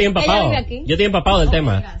aquí. yo estoy empapado, Ella vive aquí. yo estoy empapado del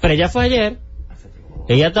tema, gracias. pero ella fue ayer,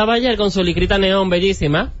 ella estaba ayer con su licrita neón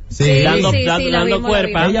bellísima, Sí. dando, Sí, la dando vimos, la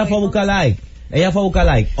cuerpa. vimos. Ella fue a buscar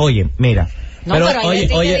like. Oye, mira. No, pero ella sí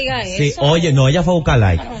que diga sí, eso. oye, no, ella fue a buscar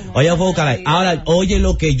like. no, Ella fue a buscar like. Ahora, oye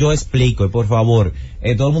lo que yo explico, y por favor,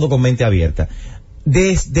 todo el mundo con mente abierta.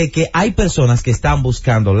 Desde que hay personas que están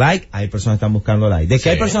buscando like, hay personas que están buscando like. De que Sí.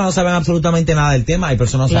 hay personas que no saben absolutamente nada del tema, hay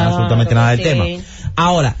personas que no saben Claro, absolutamente nada del sí. tema.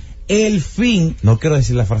 Ahora, el fin, no quiero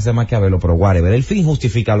decir la frase de Maquiavelo, pero whatever, el fin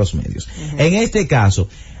justifica los medios. En este caso,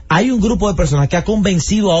 hay un grupo de personas que ha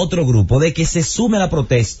convencido a otro grupo de que se sume a la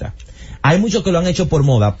protesta. Hay muchos que lo han hecho por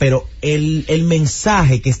moda, pero el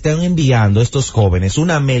mensaje que están enviando estos jóvenes,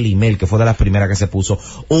 una Mel Mel, que fue de las primeras que se puso,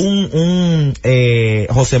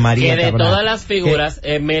 José María Que de Cabral, todas las figuras,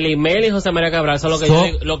 Mel y José María Cabral son lo que, Son- yo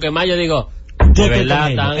digo, lo que más yo digo, Yo De estoy verdad,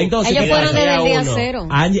 con ellos. tan- Entonces, Ellos ¿qué fueron pasa? desde el día Uno. cero.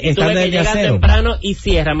 Y Y tú están ves desde que el día llegan cero. temprano y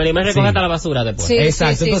cierran, me recoge Sí. hasta la basura después. Sí,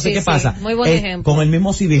 Exacto, sí, entonces, sí, ¿qué sí. pasa? Muy buen ejemplo. Con el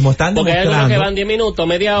mismo civismo están Porque hay algunos que demostrando... van 10 minutos,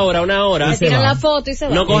 media hora, una hora. Le se tiran van. la foto y se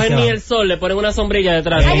van. No Y cogen se ni van. el sol, le ponen una sombrilla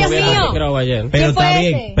detrás. ¡Ay, como Dios vieron mío! que grabó ayer. Pero ¿Quién fue está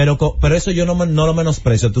bien, ese? pero eso yo no lo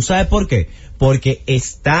menosprecio. ¿Tú sabes por qué? Porque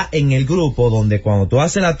está en el grupo donde cuando tú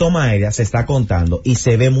haces la toma aérea se está contando y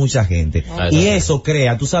se ve mucha gente. Ah, Y exacto. eso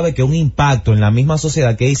crea, tú sabes que un impacto en la misma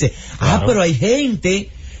sociedad que dice, Claro. pero hay gente...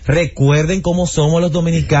 Recuerden cómo somos los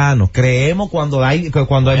dominicanos. Creemos cuando hay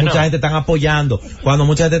Bueno. mucha gente están apoyando, cuando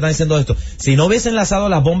mucha gente está diciendo esto. Si no hubiesen lanzado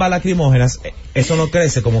las bombas lacrimógenas, eso no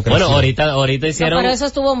crece como creció. Bueno, ahorita No, hicieron, pero eso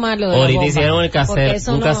estuvo mal lo de la ahorita bomba, hicieron porque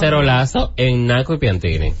eso un no- cacerolazo en Naco y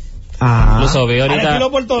Piantini. Ah. Incluso vi Al ahorita estilo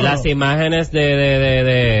Puerto Rico. las imágenes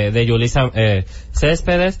de Yulisa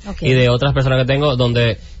Céspedes Ok. y de otras personas que tengo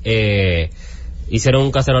donde hicieron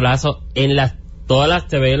un cacerolazo en todas las,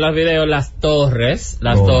 te veían los videos, las torres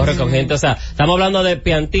con gente, o sea, estamos hablando de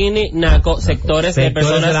Piantini, Naco, sectores de Sectores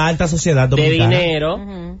personas de la alta sociedad de dominicana. dinero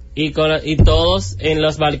Ujú. y todos en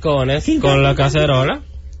los balcones con la cacerola.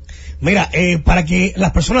 Mira, para que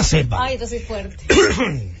las personas sepan. Ay, esto sí es fuerte.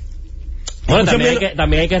 Bueno, Escuchen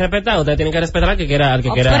también hay que respetar, ustedes tienen que respetar al que quiera.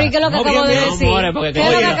 Pero ¿y qué es lo que No, acabo de bien, decir? amores, porque ¿Qué es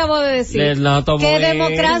lo que oiga, acabo de decir? les noto Que muy-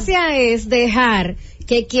 democracia es dejar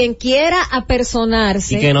que quien quiera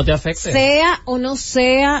apersonarse, Y que no te afecte. sea o no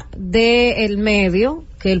sea del medio,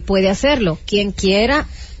 que él puede hacerlo. Quien quiera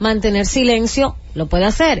mantener silencio, lo puede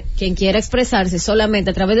hacer. Quien quiera expresarse solamente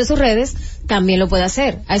a través de sus redes, también lo puede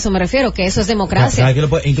hacer. A eso me refiero, que eso es democracia. ¿Sabes que lo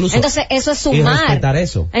puede- incluso Entonces, eso es y sumar. respetar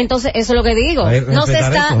eso. Entonces, eso es lo que digo. Hay- No se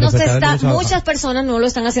respetar está, eso, no se respetar el está, derecho a- muchas personas no lo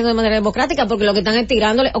están haciendo de manera democrática porque lo que están es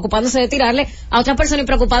tirándole, ocupándose de tirarle a otras personas y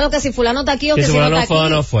preocupados que si fulano está aquí o Que que si si no fulano está fue o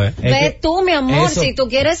aquí. no fue. Es Ve que tú, mi amor, eso- si tú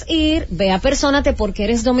quieres ir, ve apersónate porque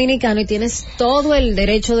eres dominicano y tienes todo el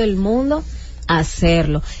derecho del mundo a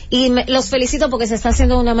hacerlo. Y los felicito porque se está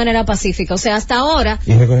haciendo de una manera pacífica. O sea, hasta ahora,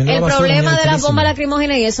 Y recogiendo la el basura, problema mira, de las chulísimo. bombas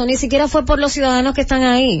lacrimógenas y eso ni siquiera fue por los ciudadanos que están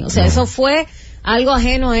ahí. O sea, eso fue algo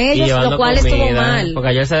ajeno a Y ellos, llevando lo cual comida, estuvo mal. porque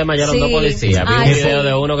ayer se desmayaron Sí. dos policías. Vi Ay, un sí. video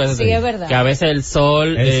de uno Sí, es verdad. que a veces el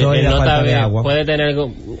sol, El sol y la no falta está de bien, agua. puede tener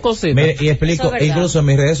algún cosita. Mire, y Eso explico, es verdad. incluso en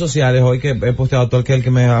mis redes sociales, hoy que he posteado todo el que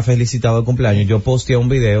me ha felicitado el cumpleaños, yo posteé un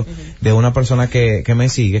video de una persona que me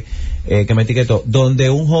sigue, que me etiquetó, donde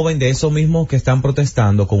un joven de esos mismos que están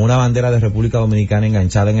protestando con una bandera de República Dominicana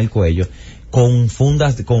enganchada en el cuello, con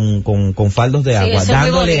fundas, con faldos de Sí, agua, eso es muy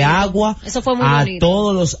dándole bonito. agua Eso fue muy a bonito.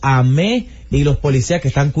 todos los AME y los policías que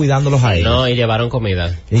están cuidándolos a ellos. No, y llevaron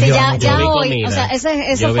comida. Y Sí, llevan ya mucho- vi hoy, comida. o sea, eso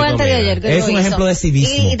Yo vi fue antes de comida. ayer que Es lo un hizo. ejemplo de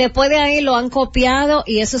civismo. Y después de ahí lo han copiado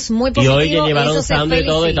y eso es muy Y positivo. hoy que llevaron eso se sándwich y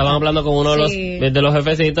todo, y felicita. estaban hablando con uno Sí. de los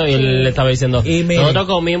jefecitos, y él le estaba diciendo, Y miren, nosotros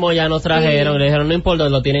comimos, ya nos trajeron, Sí. y le dijeron, no importa,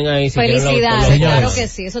 lo tienen ahí. Si quieren, Felicidades, Señores. claro que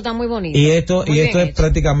sí, eso está muy bonito. Y esto Muy bien es hecho.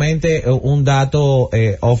 prácticamente un dato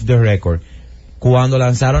off the record. Cuando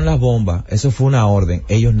lanzaron las bombas, eso fue una orden.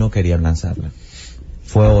 Ellos no querían lanzarla.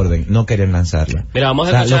 Fue orden, no querían lanzarla. Mira, vamos a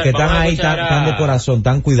O sea, escuchar- los que están vamos a ahí escuchar están de corazón,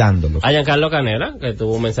 están cuidándolos. A Giancarlo Canela, que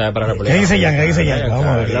tuvo un mensaje para la República. ¿Qué dice Yan? ¿Qué dice Yan? Vamos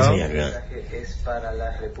a ver qué dice Giancarlo. Yan. Es para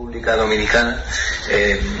la República Dominicana,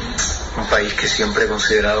 un país que siempre he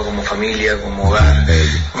considerado como familia, como hogar,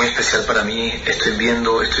 muy especial para mí. Estoy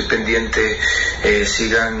viendo, estoy pendiente,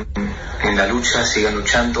 sigan en la lucha, sigan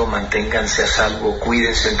luchando, manténganse a salvo,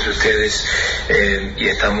 cuídense entre ustedes, y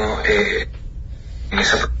estamos en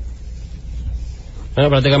esa. Bueno,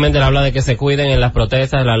 prácticamente él habla de que se cuiden en las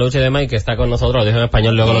protestas, en la lucha y demás, y que está con nosotros, lo dijo en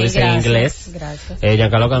español, luego lo Sí, dice gracias, en inglés. gracias.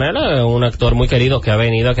 Giancarlo Canela es un actor muy querido que ha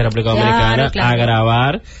venido aquí a República Claro, Dominicana claro. a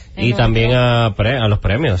grabar y nuestro. también a los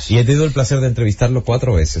premios. Y he tenido el placer de entrevistarlo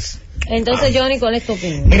 4 veces. Entonces, Johnny, ¿cuál es tu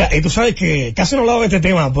opinión? Mira, y tú sabes que casi no he hablado de este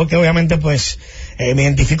tema porque obviamente pues me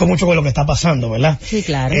identifico mucho con lo que está pasando, ¿verdad? Sí,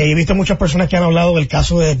 claro. He visto muchas personas que han hablado del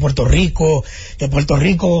caso de Puerto Rico,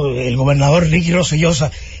 el gobernador Ricky Rosselló,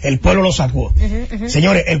 el pueblo lo sacó.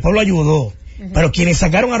 Señores, el pueblo ayudó, pero quienes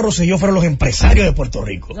sacaron a Rosselló fueron los empresarios de Puerto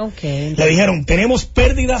Rico. Ok. Le dijeron, tenemos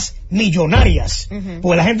pérdidas millonarias,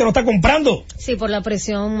 porque la gente no está comprando, Sí, por la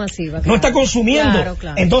presión masiva. no claro. está consumiendo. Claro,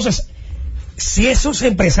 claro. Entonces, si esos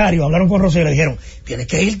empresarios hablaron con Rosselló y le dijeron, tienes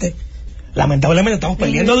que irte, lamentablemente estamos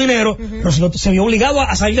perdiendo dinero, Rosselló se vio obligado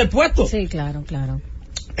a salir del puesto. Sí, claro, claro.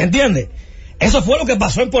 ¿Entiendes? Eso fue lo que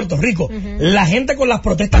pasó en Puerto Rico. La gente con las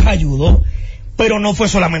protestas ayudó, pero no fue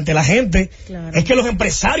solamente la gente. Claro. Es que los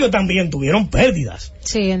empresarios también tuvieron pérdidas.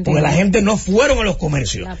 Sí, entiendo. Porque la gente no fueron a los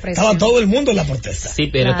comercios. La presión. Estaba todo el mundo en la protesta. Sí,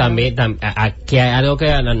 pero Claro. también, que hay algo que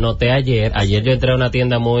noté ayer yo entré a una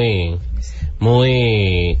tienda muy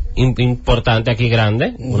importante aquí,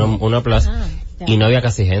 grande, una plaza, Ah, ya. y no había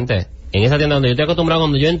casi gente. en esa tienda donde yo estoy acostumbrado,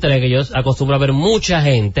 cuando yo entré, que yo acostumbro a ver mucha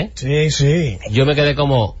gente, Sí. yo me quedé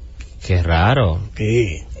como, qué raro.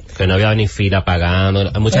 Sí. Que no había ni fila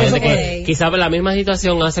pagando. Hay mucha gente que Okay. quizás la misma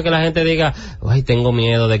situación hace que la gente diga, ay, tengo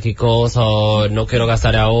miedo de qué cosa, o no quiero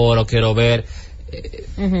gastar ahora, o quiero ver.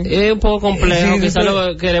 Es un poco complejo, Sí, quizás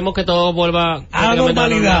sí. queremos que todo vuelva A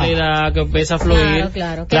normalidad, que empiece a fluir.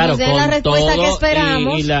 Claro. Que nos den la respuesta que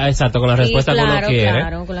esperamos. Exacto, con la respuesta que uno quiere.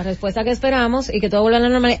 Claro, con la respuesta que esperamos y que todo vuelva a la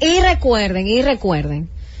normalidad. Y recuerden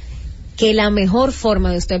que la mejor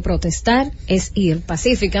forma de usted protestar es ir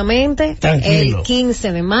pacíficamente Tranquilo. el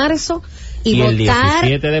 15 de marzo y el votar.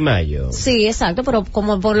 17 de mayo. Sí, exacto, pero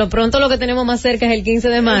como por lo pronto lo que tenemos más cerca es el 15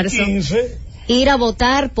 de marzo. 15. Ir a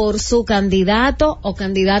votar por su candidato o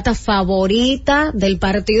candidata favorita del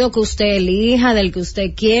partido que usted elija, del que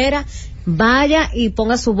usted quiera. Vaya y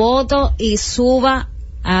ponga su voto y suba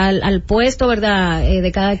al puesto, ¿verdad?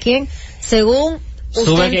 De cada quien, según usted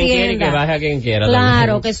Sube a quien entienda. quiere y que baje a quien quiera.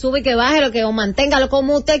 Claro, también. que sube y que baje, lo que o manténgalo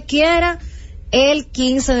como usted quiera el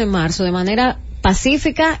 15 de marzo, de manera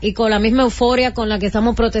pacífica y con la misma euforia con la que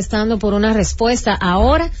estamos protestando por una respuesta.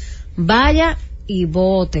 Ahora, vaya y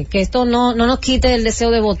vote, que esto no nos quite el deseo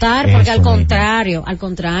de votar, porque Eso al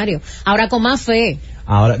contrario, ahora con más fe.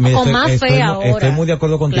 Ahora, mira, Con más fe ahora. estoy muy de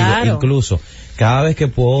acuerdo contigo. Claro. Incluso, cada vez que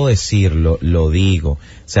puedo decirlo, lo digo. O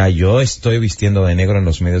sea, yo estoy vistiendo de negro en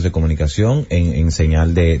los medios de comunicación en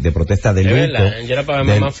señal de protesta, de Es luto. verdad, yo era para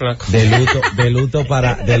verme más flaco. De luto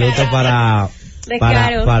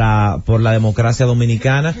por la democracia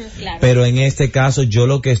dominicana. Claro. Pero en este caso, yo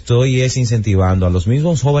lo que estoy es incentivando a los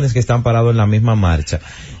mismos jóvenes que están parados en la misma marcha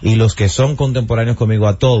y los que son contemporáneos conmigo,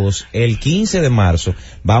 a todos, el 15 de marzo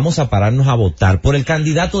vamos a pararnos a votar por el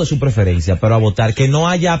candidato de su preferencia, pero a votar, que no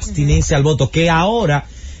haya abstinencia al voto, que ahora,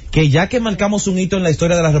 que ya que marcamos un hito en la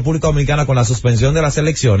historia de la República Dominicana con la suspensión de las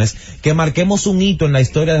elecciones, que marquemos un hito en la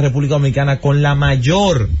historia de la República Dominicana con la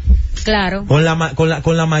mayor, Claro. con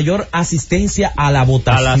la mayor asistencia a la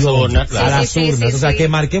votación, A las urnas, claro. a las Sí, urnas. O sea, sí. que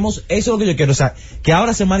marquemos, eso es lo que yo quiero, o sea, que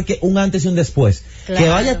ahora se marque un antes y un después, Claro. que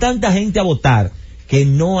vaya tanta gente a votar, que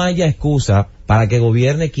no haya excusa para que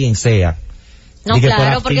gobierne quien sea. No, Y que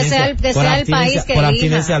claro, por porque sea el abstinencia- país que por elija.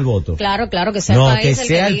 abstinencia al voto. Claro, que sea No, el país que el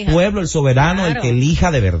sea que el elija. pueblo, el soberano, Claro. el que elija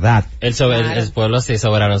de verdad. El Claro. pueblo sí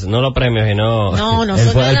soberano, no los premios y no. No, El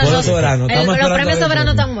pueblo soberano, estamos los esperando premios el soberanos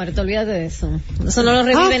premio. están muertos, olvídate de eso. Eso no lo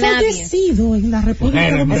revive nadie. en la República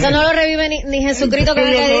Eso no lo revive ni Jesucristo que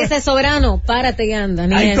venga y dice, soberano, párate y anda.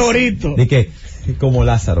 Ni Ay, eso. torito. De que, como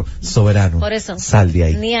Lázaro, soberano, Por eso. sal de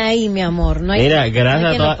ahí. Ni ahí, mi amor. No hay, Mira, no hay gracias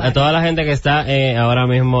quien lo pare. a toda la gente que está ahora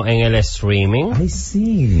mismo en el streaming. Ay,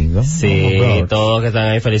 sí. Vamos, Sí, bro. todos que están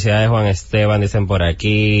ahí, felicidades Juan Esteban, dicen por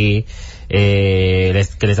aquí, que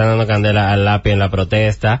le están dando candela al lápiz en la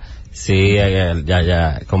protesta. Sí,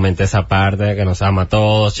 ya comenté esa parte, que nos ama a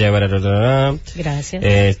todos, chévere.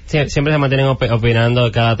 Gracias. Siempre se mantienen opinando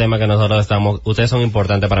de cada tema que nosotros estamos, ustedes son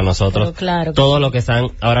importantes para nosotros. Pero claro que todos sí. los que están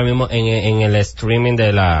ahora mismo en el streaming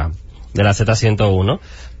de la Z101,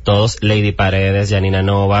 todos, Lady Paredes, Janina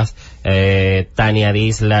Novas, Tania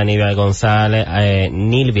Disla, Nilvia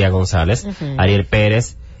González, Ariel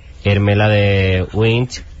Pérez, Hermela de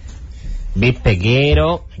Winch, Vic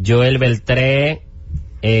Peguero, Joel Beltré,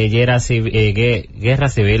 Guerra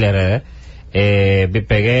Civil RD, Vic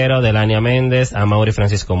Peguero, Delania Méndez, a Mauri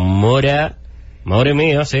Francisco Mora, Mauri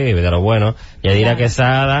mío, sí, de lo bueno, Yadira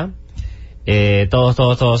Quesada,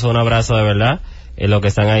 todos, un abrazo de verdad, los que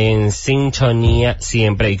están ahí en sintonía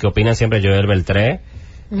siempre y que opinan siempre, Joel Beltré,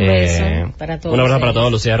 Un beso para todos un abrazo para ellos.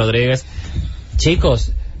 todos, Lucía Rodríguez.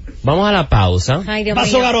 Chicos, vamos a la pausa. Ay, Dios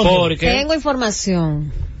Paso mío. Garoto. Porque Tengo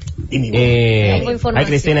información. Y mi Tengo información. hay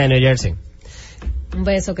Cristina de New Jersey. Un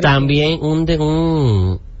beso, Cristina. También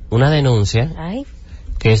una denuncia Ay,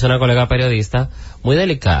 que hizo una colega periodista muy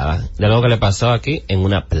delicada de algo que le pasó aquí en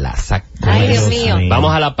una plaza. Ay, Dios mío.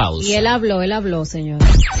 Vamos a la pausa. y él habló, señor.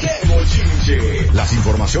 ¡Qué bochinche! Las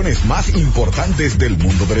informaciones más importantes del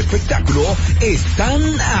mundo del espectáculo están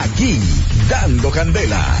aquí. Dando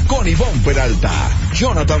Candela con Ivonne Peralta,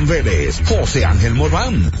 Jonathan Vélez, José Ángel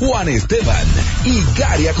Morván, Juan Esteban y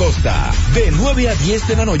Gary Acosta. De 9 a 10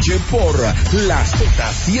 de la noche por la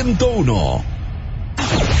Z101.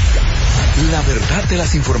 La verdad de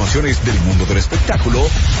las informaciones del mundo del espectáculo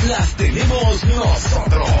las tenemos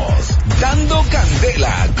nosotros. Dando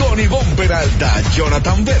Candela con Ivonne Peralta,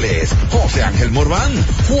 Jonathan Vélez, José Ángel Morván,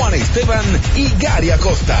 Juan Esteban y Gary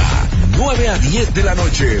Acosta. 9 a 10 de la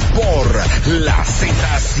noche por la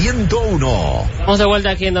Z101. Estamos de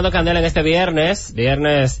vuelta aquí en Dando Candela en este viernes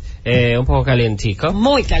un poco calientico.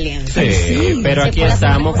 Muy caliente. Sí, pero aquí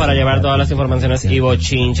estamos para llevar todas las informaciones y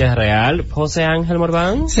bochinches real. José Ángel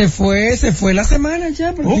Morván. Se fue la semana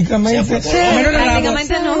ya prácticamente.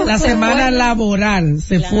 Prácticamente no. La semana laboral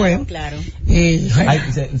se fue. Claro.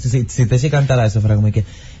 Si te cantara eso, fuera como que...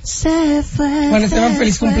 Se fue. Juan Esteban,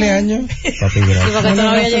 feliz cumpleaños. Papi, Sí, gracias. porque tú no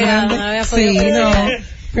había llegado, no había podido. Sí, no.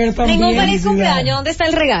 Pero también, Ningún feliz cumpleaños, ¿dónde está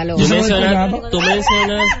el regalo? Tú Yo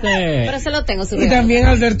mencionaste... Pero se lo tengo, su Y regalo. también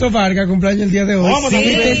Alberto Vargas, cumpleaños el día de hoy. Sí,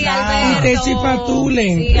 Y Alberto. Techi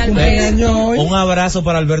Patulen, Sí, Alberto. cumpleaños hoy. Un abrazo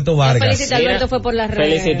para Alberto Vargas. Felicita a Alberto, fue por las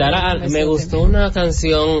redes. Me gustó una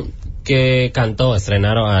canción que cantó,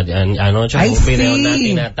 estrenaron anoche Ay, un video sí.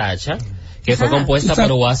 Nati Natacha, que fue compuesta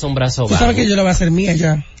por Watson Brazo Tú sabes que yo la voy a hacer mía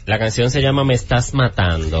ya. La canción se llama Me Estás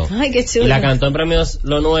Matando. Ay, qué chulo. Y la cantó en Premio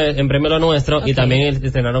Lo Nuestro, Okay. y también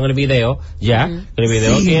estrenaron el video ya. El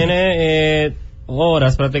video Sí. tiene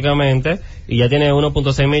horas prácticamente y ya tiene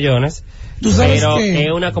 1.6 millones. Tú sabes Pero que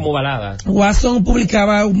es una como balada. Watson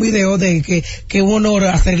publicaba un video de que un honor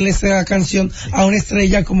hacerle esa canción a una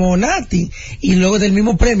estrella como Nati, y luego del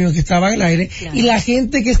mismo premio que estaba en el aire, Claro. y la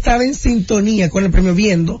gente que estaba en sintonía con el premio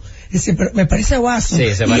viendo, dice, pero me parece Watson.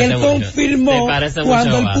 Sí, se y parece él mucho. confirmó Se parece cuando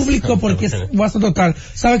mucho a él Watson. publicó, porque es Watson total.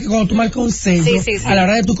 Sabes que cuando tú marcas un sello, Sí. a la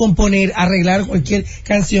hora de tú componer, arreglar cualquier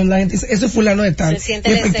canción, la gente dice, eso es fulano de tal. Se siente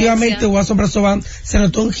Y la efectivamente esencia. Watson Brazovan se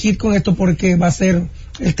notó un hit con esto, porque va a ser,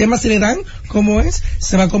 el tema si le dan como es,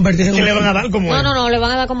 se va a convertir en un le van a dar como No, le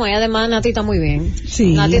van a dar como ella. Además, Nati está muy bien.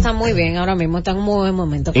 Sí. Nati está muy bien ahora mismo, está en un muy buen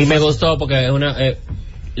momento. Y me gustó porque es una...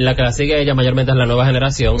 la que la sigue ella mayormente es la nueva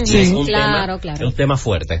generación. Sí. Y es un Claro, tema, claro. es un tema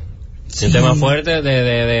fuerte. Sí. Un tema fuerte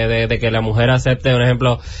de que la mujer acepte, por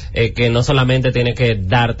ejemplo, que no solamente tiene que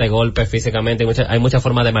darte golpes físicamente, hay muchas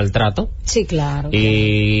formas de maltrato. Sí, claro.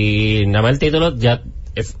 Y nada más el título ya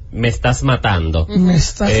Me Estás Matando. Me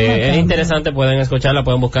estás matando. Es interesante, pueden escucharla,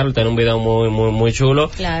 pueden buscarlo, tiene un video muy chulo.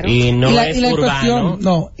 Claro. Y no es y la urbano.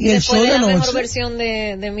 no, y el Después show de de la mejor anoche, versión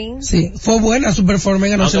de mí. sí, fue buena su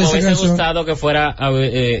performance anoche Aunque de me esa hubiese canción. gustado que fuera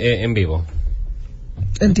en vivo.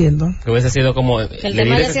 Entiendo. Que hubiese sido como Que el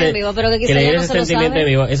tema haya sido en vivo, pero que quizá le ya diera no ese se lo sentimiento sabe. en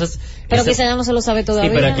vivo. Eso es, Pero eso- quizá ya no se lo sabe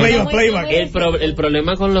todavía. pero que- Playback. el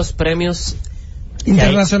problema con los premios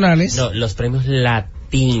Internacionales. no, los premios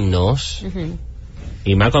latinos, Ujú.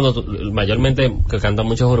 y más cuando mayormente que cantan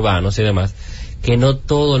muchos urbanos y demás, que no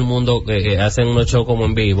todo el mundo hacen unos shows como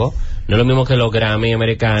en vivo. No es lo mismo que los Grammy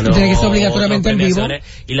americanos. Tiene que ser o obligatoriamente otras en vivo.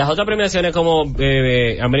 premiaciones. Y las otras premiaciones como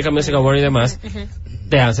American Music Award y demás,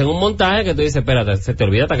 te hacen un montaje que tú dices, espérate, se te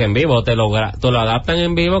olvida hasta que en vivo, te lo adaptan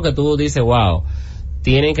en vivo, que tú dices, wow,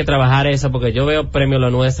 tienen que trabajar eso, porque yo veo Premio Lo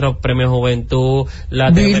Nuestro, Premio Juventud,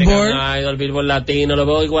 Latin Billboard. American Idol, Billboard Latino, lo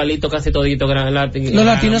veo igualito casi todito. Los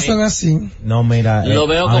latinos son así. No, mira. Lo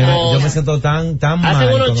veo a mí como- yo me siento tan mal. Hacen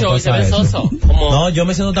unos cuando shows y se pasa ven eso. soso. Como... No, yo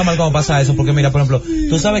me siento tan mal cuando pasa eso, porque mira, por ejemplo,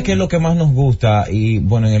 tú sabes qué es lo que más nos gusta, y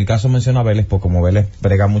bueno, en el caso menciono a Vélez, pues como Vélez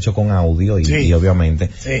brega mucho con audio y, Sí. y obviamente,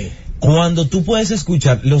 Sí. cuando tú puedes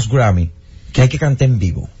escuchar los Grammy, que hay que cantar en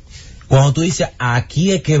vivo, cuando tú dices,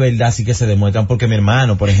 aquí es que verdad sí que se demuestran, porque mi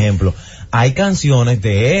hermano, por ejemplo, hay canciones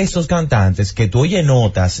de esos cantantes que tú oyes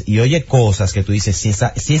notas y oyes cosas que tú dices,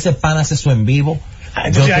 si ese pan hace eso en vivo,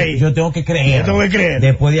 Entonces ahí, yo tengo que creer. yo tengo que creer.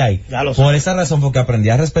 Después de ahí. Ya lo Por sé. esa razón, porque aprendí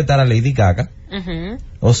a respetar a Lady Gaga. Ujú.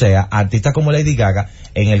 O sea, artistas como Lady Gaga,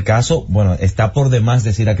 en el caso, bueno, está por demás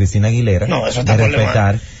decir a Cristina Aguilera. No, eso está de por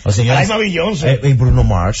respetar. demás. O sea, Ay, Beyoncé. y Bruno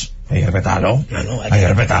Mars, hay que respetarlo. No, hay que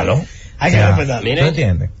respetarlo. Hay que O sea, respetarlo. Mire, ¿tú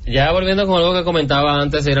entiendes? Ya volviendo con algo que comentaba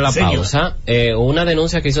antes de ir a la Señor. pausa, una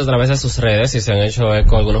denuncia que hizo a través de sus redes, y se han hecho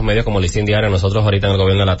eco algunos medios como Listín Diario, nosotros ahorita en el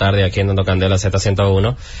Gobierno de la Tarde, aquí en Dando Candela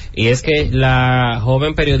Z101, y es que la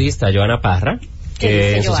joven periodista Joana Parra, ¿Qué que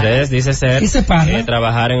dice en sus Joana? redes dice ser, Dice Parra.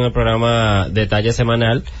 trabajar en el programa Detalle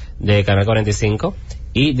Semanal de Canal 45,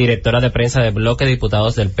 y directora de prensa de Bloque de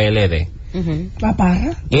Diputados del PLD. Ujú. La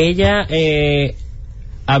parra. Ella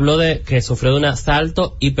habló de que sufrió de un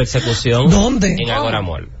asalto y persecución ¿Dónde? en Agora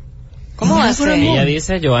Mall. ¿Cómo Ay, hace? por amor. Ella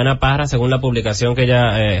dice, Joana Parra, según la publicación que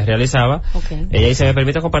ella realizaba, Ok. ella dice, me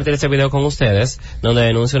permite compartir este video con ustedes, donde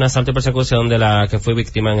denuncia un asalto y persecución de la que fui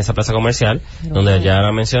víctima en esa plaza comercial, donde ya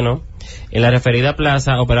la mencionó. En la referida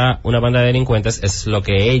plaza opera una banda de delincuentes, es lo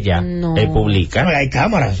que ella No. publica. Hay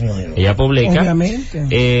cámaras. No, no. Ella publica Obviamente.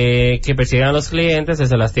 que persiguen a los clientes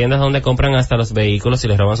desde las tiendas donde compran hasta los vehículos y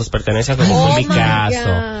les roban sus pertenencias, como Oh fue mi my caso.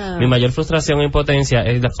 God. Mi mayor frustración e impotencia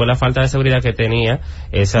fue la falta de seguridad que tenía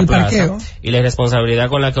esa El plaza parqueo. y la irresponsabilidad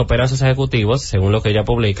con la que operan sus ejecutivos, según lo que ella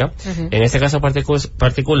publica. Ujú. En este caso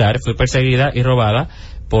particular, fui perseguida y robada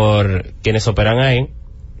por quienes operan ahí.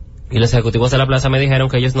 Y los ejecutivos de la plaza me dijeron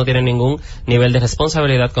que ellos no tienen ningún nivel de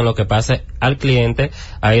responsabilidad con lo que pase al cliente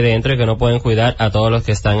ahí dentro y que no pueden cuidar a todos los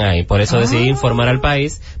que están ahí. Por eso decidí informar al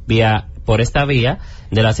país por esta vía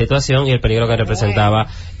de la situación y el peligro que representaba.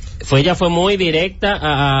 Ella fue muy directa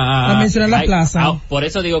a mencionar la plaza. Por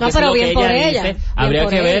eso digo que es lo que ella dice. Habría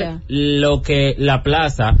que ver lo que la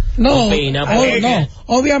plaza opina.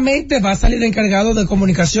 Obviamente va a salir encargado de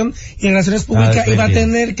comunicación y relaciones públicas y va a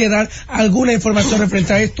tener que dar alguna información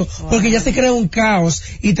referente a esto, porque ya se crea un caos.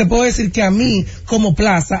 Y te puedo decir que a mí, como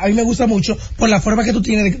plaza, a mí me gusta mucho por la forma que tú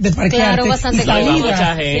tienes de parquearte y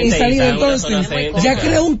salir. Entonces, ya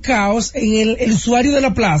crea un caos en el usuario de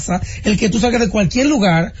la plaza, el que tú salgas de cualquier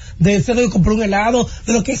lugar, de comprar un helado,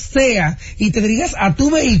 de lo que sea, y te dirigas a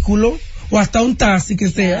tu vehículo o hasta un taxi que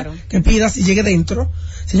sea, que pidas y llegue dentro,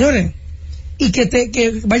 señores, y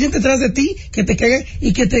que vayan detrás de ti, que te caigan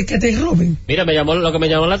y que te roben. Mira, lo que me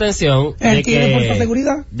llamó la atención de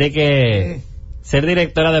que ser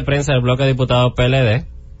directora de prensa del bloque de diputados PLD,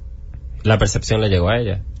 la percepción le llegó a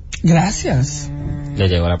ella. Gracias. Le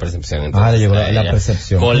llegó la percepción. Entonces, le llegó la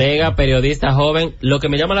percepción. Colega, periodista, joven. Lo que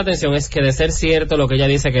me llama la atención es que de ser cierto lo que ella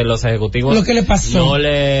dice, que los ejecutivos lo que le pasó no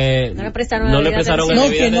le prestaron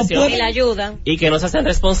atención y la ayuda, y que no se hacen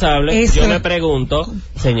responsables. Yo me pregunto,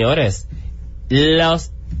 señores,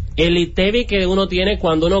 el ITEVI que uno tiene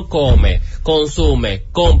cuando uno come, consume,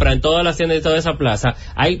 compra en todas las tiendas de toda esa plaza,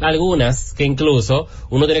 hay algunas que incluso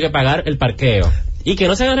uno tiene que pagar el parqueo. Y que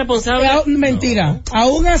no se hagan responsables. Mentira. No.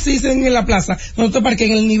 Aún así en la plaza, no te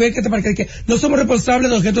parques en el nivel que te parques, que no somos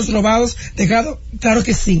responsables de objetos robados, dejados. Claro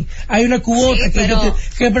que sí. Hay una cuota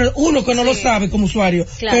pero uno que no lo sabe como usuario,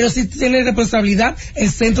 pero sí tiene responsabilidad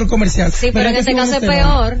el centro comercial. Sí, pero en este caso es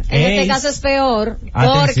peor. En este caso es peor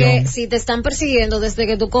porque si te están persiguiendo desde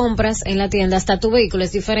que tú compras en la tienda hasta tu vehículo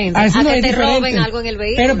es diferente. A que te roben algo en el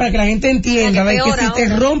vehículo. Pero para que la gente entienda que si te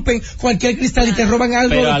rompen cualquier cristal y te roban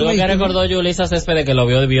algo. Pero algo que recordó Yulisa de que lo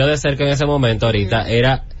vio de cerca en ese momento ahorita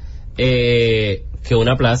era que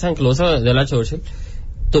una plaza incluso de la Churchill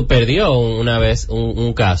perdió una vez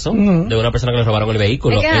un caso de una persona que le robaron el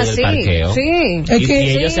vehículo en el parqueo. Y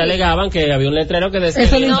ellos se alegaban que había un letrero que decía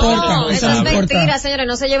eso no importa. Eso es mentira, señores,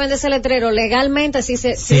 no se lleven de ese letrero. Legalmente sí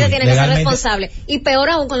se tienen que ser responsables. Y peor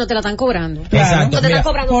aún cuando te la están cobrando. Exacto. Cuando te están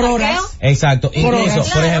cobrando por horas. Exacto. Incluso,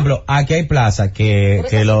 por ejemplo, aquí hay plazas que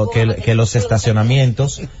los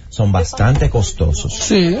estacionamientos son bastante costosos.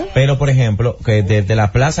 Sí. Pero, por ejemplo, que desde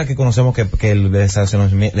la plaza que conocemos que el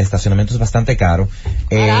estacionamiento es bastante caro,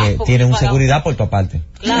 tiene un seguridad por tu parte.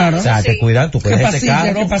 Claro. O sea, te cuidan, tú puedes ese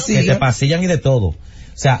carro, que te pasillan y de todo. O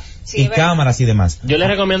sea, y cámaras y demás. Yo le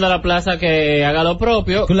recomiendo a la plaza que haga lo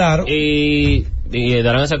propio. Claro. Y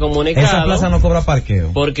darán ese comunicado. Esa plaza no cobra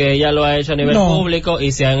parqueo. Porque ella lo ha hecho a nivel público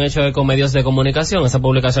y se han hecho con medios de comunicación. Esa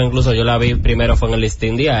publicación incluso yo la vi, primero fue en el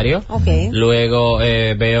Listín Diario. Luego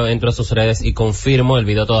entro a sus redes y confirmo, el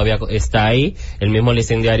video todavía está ahí. El mismo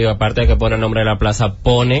Listín Diario, aparte de que pone el nombre de la plaza,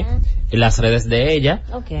 pone las redes de ella,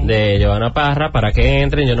 de Giovanna Parra, para que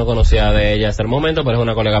entren. Yo no conocía de ella hasta el momento, pero es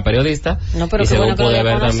una colega periodista. Pero y según pude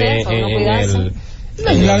ver también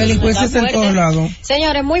la delincuencia está en todos lados.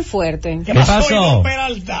 Señores, muy fuerte. ¿Qué pasó?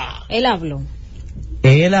 Él habló.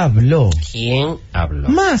 ¿Quién habló?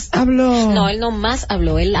 Más habló. No, él no más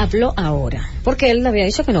habló, él habló ahora. Porque él había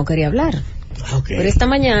dicho que no quería hablar. Pero esta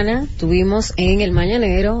mañana tuvimos en el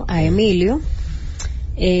mañanero a Emilio.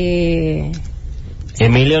 Emilio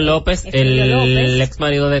López, el ex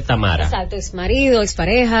marido de Tamara. Exacto, ex marido, ex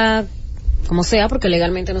pareja, como sea, porque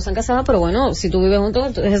legalmente no están casados, pero bueno, si tú vives juntos,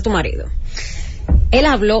 entonces es tu marido. Él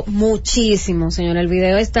habló muchísimo, señor. El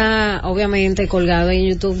video está obviamente colgado en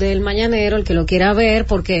YouTube del Mañanero, el que lo quiera ver,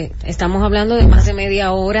 porque estamos hablando de más de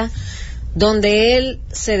media hora, donde él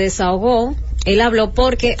se desahogó. Él habló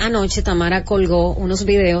porque anoche Tamara colgó unos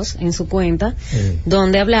videos en su cuenta,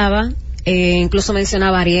 donde hablaba, incluso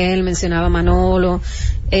mencionaba a Ariel, mencionaba a Manolo,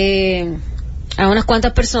 a unas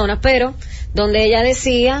cuantas personas, pero donde ella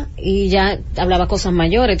decía, y ya hablaba cosas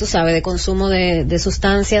mayores, tú sabes, de consumo de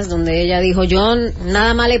sustancias, donde ella dijo, yo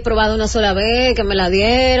nada más la he probado una sola vez, que me la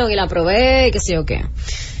dieron y la probé, y qué sé yo qué.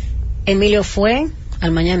 Emilio fue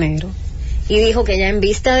al Mañanero y dijo que ya en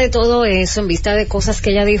vista de todo eso, en vista de cosas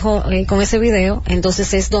que ella dijo con ese video,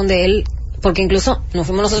 entonces es donde él, porque incluso no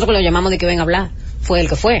fuimos nosotros que lo llamamos de que venga a hablar, fue el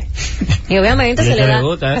que fue. Y obviamente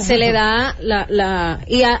se le da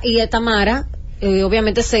y a Tamara,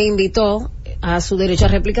 obviamente se invitó a su derecho a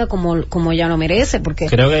réplica como ella lo merece, porque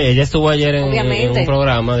creo que ella estuvo ayer en un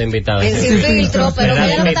programa de invitada en Sin Filtro, pero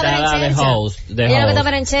ella lo que estaba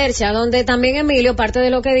en en Chercha, donde también Emilio, parte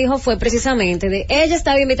de lo que dijo fue precisamente de ella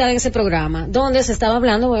estaba invitada en ese programa, donde se estaba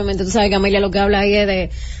hablando, obviamente tú sabes que Amelia lo que habla ahí es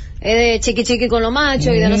de de chiqui chiqui con los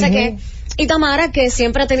machos y de no sé qué. Y Tamara, que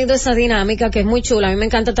siempre ha tenido esa dinámica, que es muy chula. A mí me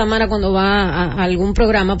encanta Tamara cuando va a algún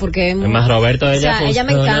programa porque es más Roberto, ella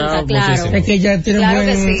me encanta, claro. Muchísimo. Es que ella tiene Claro un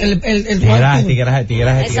que buen, sí. el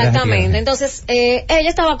Exactamente. Entonces, ella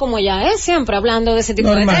estaba como ella es, siempre hablando de ese tipo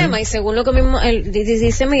Normal. de temas. Y según lo que mismo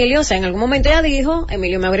dice Emilio, o sea, en algún momento ella dijo,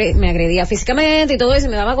 Emilio me agredía físicamente y todo eso, y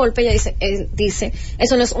me daba golpe. Ella dice,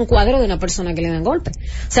 eso no es un cuadro de una persona que le dan golpe.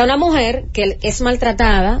 O sea, una mujer que es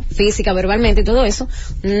maltratada, física, verbalmente y todo eso,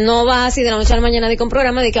 no va así de la noche a la mañana de un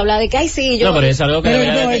programa de que habla de que, ay, sí, yo... No, pero es algo que Pero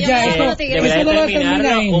debería eso no lo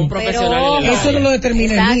determina un profesional en el Eso no lo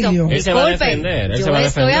determina Exacto. Emilio. Él se va a Disculpen, defender, él yo se va a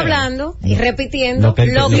estoy defender. hablando y repitiendo Lo que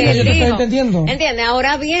lo él que él está dijo. entendiendo. ¿Entiende?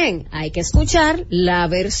 Ahora bien, hay que escuchar la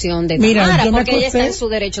versión de Mira, Tamara, yo me porque ella acosté- está en su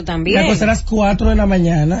derecho también. Me acosté a las 4 de la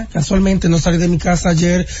mañana, casualmente no salí de mi casa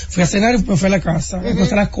ayer, fui a cenar y me fui a la casa, me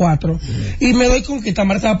acosté a las 4. Y me doy con que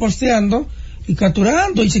Tamara estaba posteando y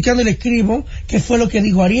capturando y chequeando y le escribo qué fue lo que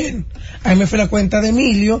dijo Ariel. Ahí me fue la cuenta de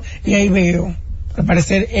Emilio y ahí veo. Al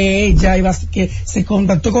parecer ella iba que se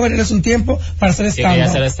contactó con él hace un tiempo para hacer Que quería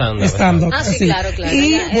hacer stand-up. stand-up. Ah, sí, así. claro. Y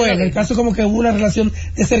Ella- él bueno, lo el dijo. caso como que hubo una relación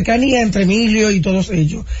de cercanía entre Emilio y todos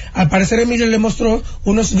ellos. Al parecer Emilio le mostró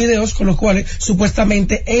unos videos con los cuales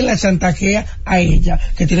supuestamente él la chantajea a ella,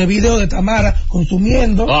 que tiene videos de Tamara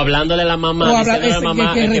consumiendo. O hablándole a la mamá, O habla- diciéndole a la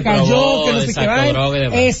mamá que es recayó, probó, que no sé qué exacto, va, droga y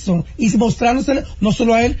demás. eso, y mostrándosele no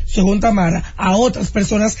solo a él, según Tamara, a otras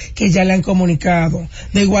personas que ya le han comunicado.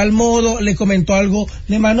 De igual modo, le comentó algo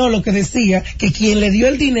de Manolo que decía que quien le dio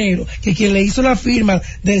el dinero, que quien le hizo la firma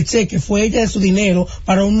del cheque fue ella de su dinero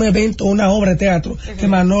para un evento, una obra de teatro, que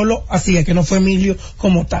Manolo hacía, que no fue Emilio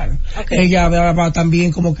como tal. Okay. Ella hablaba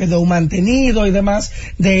también como que de un mantenido y demás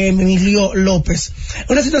de Emilio López.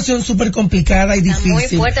 Una situación súper complicada y Está difícil. muy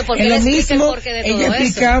fuerte porque En él lo explica el mismo, porqué de todo ella eso.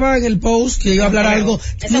 explicaba en el post que iba a hablar algo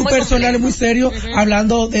es muy muy personal y complejo. muy serio,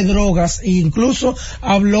 hablando de drogas, e incluso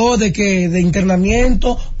habló de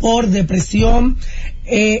internamiento por depresión.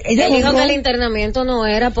 Ella Él dijo borró- que el internamiento no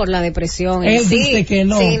era por la depresión en Él sí, dice que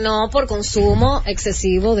no. sino por consumo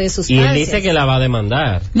excesivo de Y sustancias. él dice que la va a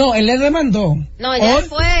demandar. No, él le demandó. No, ya Hoy-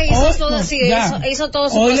 fue, hizo hoy- todo, no, sí, ya. hizo todo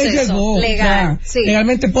su Hoy le proceso llegó, legal. ya, Sí.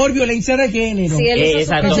 legalmente por violencia de género. Sí, él hizo su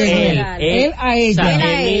Exacto, proceso él, legal. él a ella. O sea, Él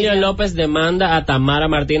a Emilio ella. López demanda a Tamara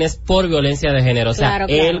Martínez por violencia de género. O sea, Claro,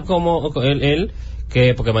 claro. él como, él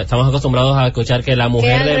que porque estamos acostumbrados a escuchar que la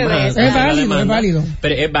mujer al revés, demanda, claro. Es válido, la demanda, es válido.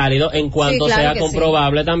 pero es válido en cuanto Sí, claro sea que sí.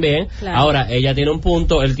 comprobable también. Claro. Ahora, ella tiene un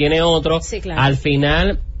punto, él tiene otro. Sí, claro. Al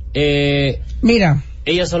final, Mira,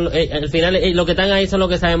 ellos son, al final, lo que están ahí son los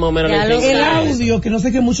que saben más o menos Ya la lo intención. el sabe. audio, que no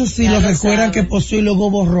sé que muchos sí Ya lo lo recuerdan, sabe. que posteó y luego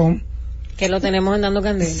borró. Que lo tenemos en Dando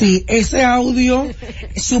Candela. Sí, ese audio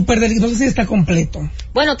es súper delicado, no sé si está completo.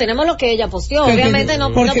 Bueno, tenemos lo que ella posteó. Que- Obviamente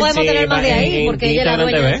no porque- podemos Sí, tener más de en- ahí, en porque ella es la Instagram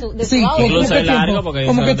dueña de TV. su, de Sí, su audio. Incluso ¿cómo es qué largo tiempo? porque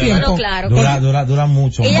 ¿Cómo qué eso no te- tiempo? No, claro. Dura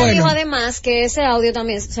mucho. Ella Bueno. dijo además que ese audio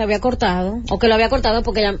también se había cortado, o que lo había cortado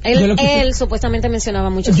porque Yo él, lo que- él supuestamente mencionaba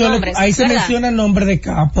muchos Yo le- nombres. ahí se ¿verdad? menciona nombre de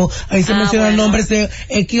capo, ahí se Ah, menciona bueno. nombres de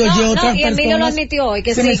X o Y No, otras y Emilio lo personas. admitió hoy,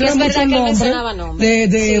 que Se sí, que es mencionan verdad que él muchos mencionaba nombres.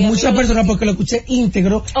 de Sí, muchas Emilio lo personas, porque lo escuché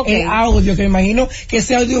íntegro, Ok. el audio, que me imagino que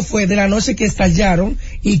ese audio fue de la noche que estallaron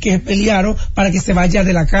y que pelearon para que se vaya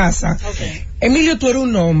de la casa. Ok. Emilio, tú eres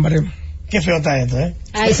un hombre. Qué feo está esto, ¿eh?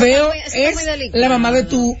 Ay, eso Feo está muy- eso está muy es delicado. la mamá de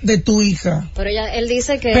tu hija. Pero él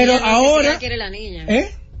dice que Pero ella no, ahora- ni siquiera quiere la niña. ¿Eh?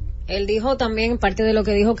 Él dijo también, parte de lo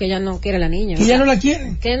que dijo, que ella no quiere la niña. Que O ya sea, no la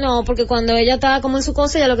quiere. que no, porque cuando ella está como en su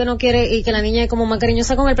cosa, ella lo que no quiere, y que la niña es como más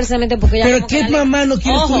cariñosa con él precisamente porque ella Pero como que ¿qué la le- mamá no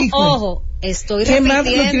quiere ojo, su hijo? Ojo, estoy ¿Qué repitiendo.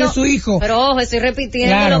 madre no quiere su hijo? Pero ojo, estoy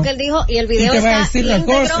repitiendo Claro. lo que él dijo y el video Y te voy a está decir una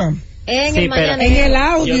íntegro cosa. en Sí, el pero mañanero. en el Yo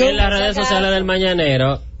audio. vi en las redes sociales del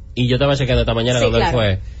Mañanero y yo estaba chequeando esta mañana Sí, cuando claro.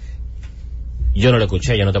 él fue. Yo no lo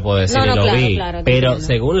escuché, yo no te puedo decir No, y no, lo claro, vi. claro, te Pero entiendo.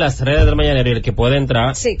 según las redes del Mañanero y el que puede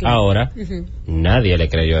entrar Sí, claro. ahora, Ujú. nadie le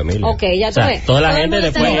creyó a Emilio. Ok, ya o sea, tú ves. toda la Todo el gente mundo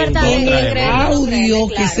está después en en libertad de contra de creer, Emilio. audio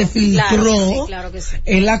que se filtró, Claro que sí.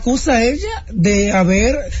 él acusa a ella de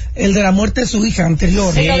haber el de la muerte de su hija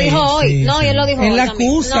anterior. Él lo dijo hoy. sí, No, sí. y él lo dijo Él hoy la también.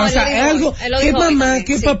 acusa, No, o él sea, lo es dijo algo, hoy. Él lo ¿qué dijo hoy mamá, también,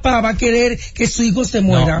 qué sí. papá va a querer que su hijo se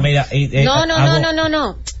muera? No, mira,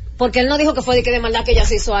 No. Porque él no dijo que fue de que de maldad que ella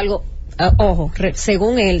se hizo algo. Ojo,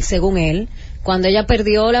 según él, cuando ella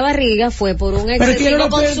perdió la barriga fue por un Pero es que ella excesivo no la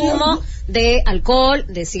consumo perdió. de alcohol,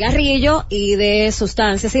 de cigarrillo y de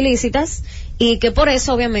sustancias ilícitas, y que por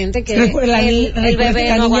eso obviamente que el bebé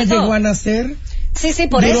la no niña llegó aguantó. a nacer. Sí,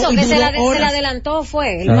 por Duró- eso, y que se duró le horas. adelantó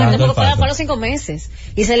fue el Se parto, adelantó el porque parto. fue a los 5 meses,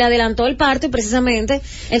 y se le adelantó el parto, y precisamente,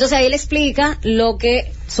 entonces ahí él explica lo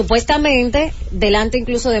que supuestamente, delante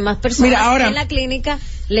incluso de más personas Mira, ahora- en la clínica,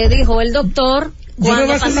 le dijo el doctor Yo me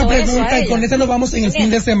voy a hacer una pasó eso pregunta a y ella. con esta nos vamos en el fin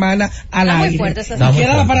de semana al Está muy aire. fuerte esa Y situación.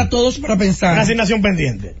 queda para todos para pensar. Una asignación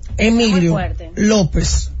pendiente. Emilio Muy fuerte.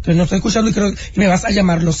 López, que no estoy escuchando y creo que me vas a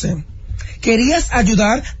llamar, lo sé. ¿Querías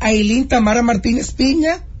ayudar a Eileen Tamara Martínez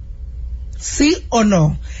Piña? ¿Sí o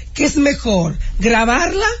no? ¿Qué es mejor?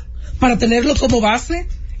 ¿Grabarla para tenerlo como base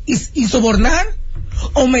y sobornar?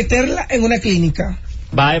 ¿O meterla en una clínica?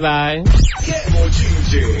 Bye, bye. ¡Qué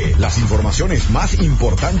bochinche! Las informaciones más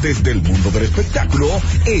importantes del mundo del espectáculo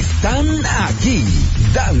están aquí.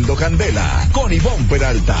 Dando Candela con Ivonne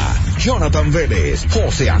Peralta, Jonathan Vélez,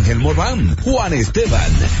 José Ángel Morán, Juan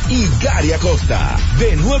Esteban y Gary Acosta.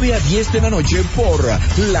 De 9 a 10 de la noche por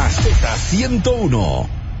la Z101.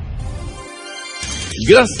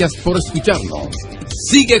 Gracias por escucharnos.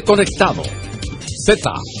 Sigue conectado. Z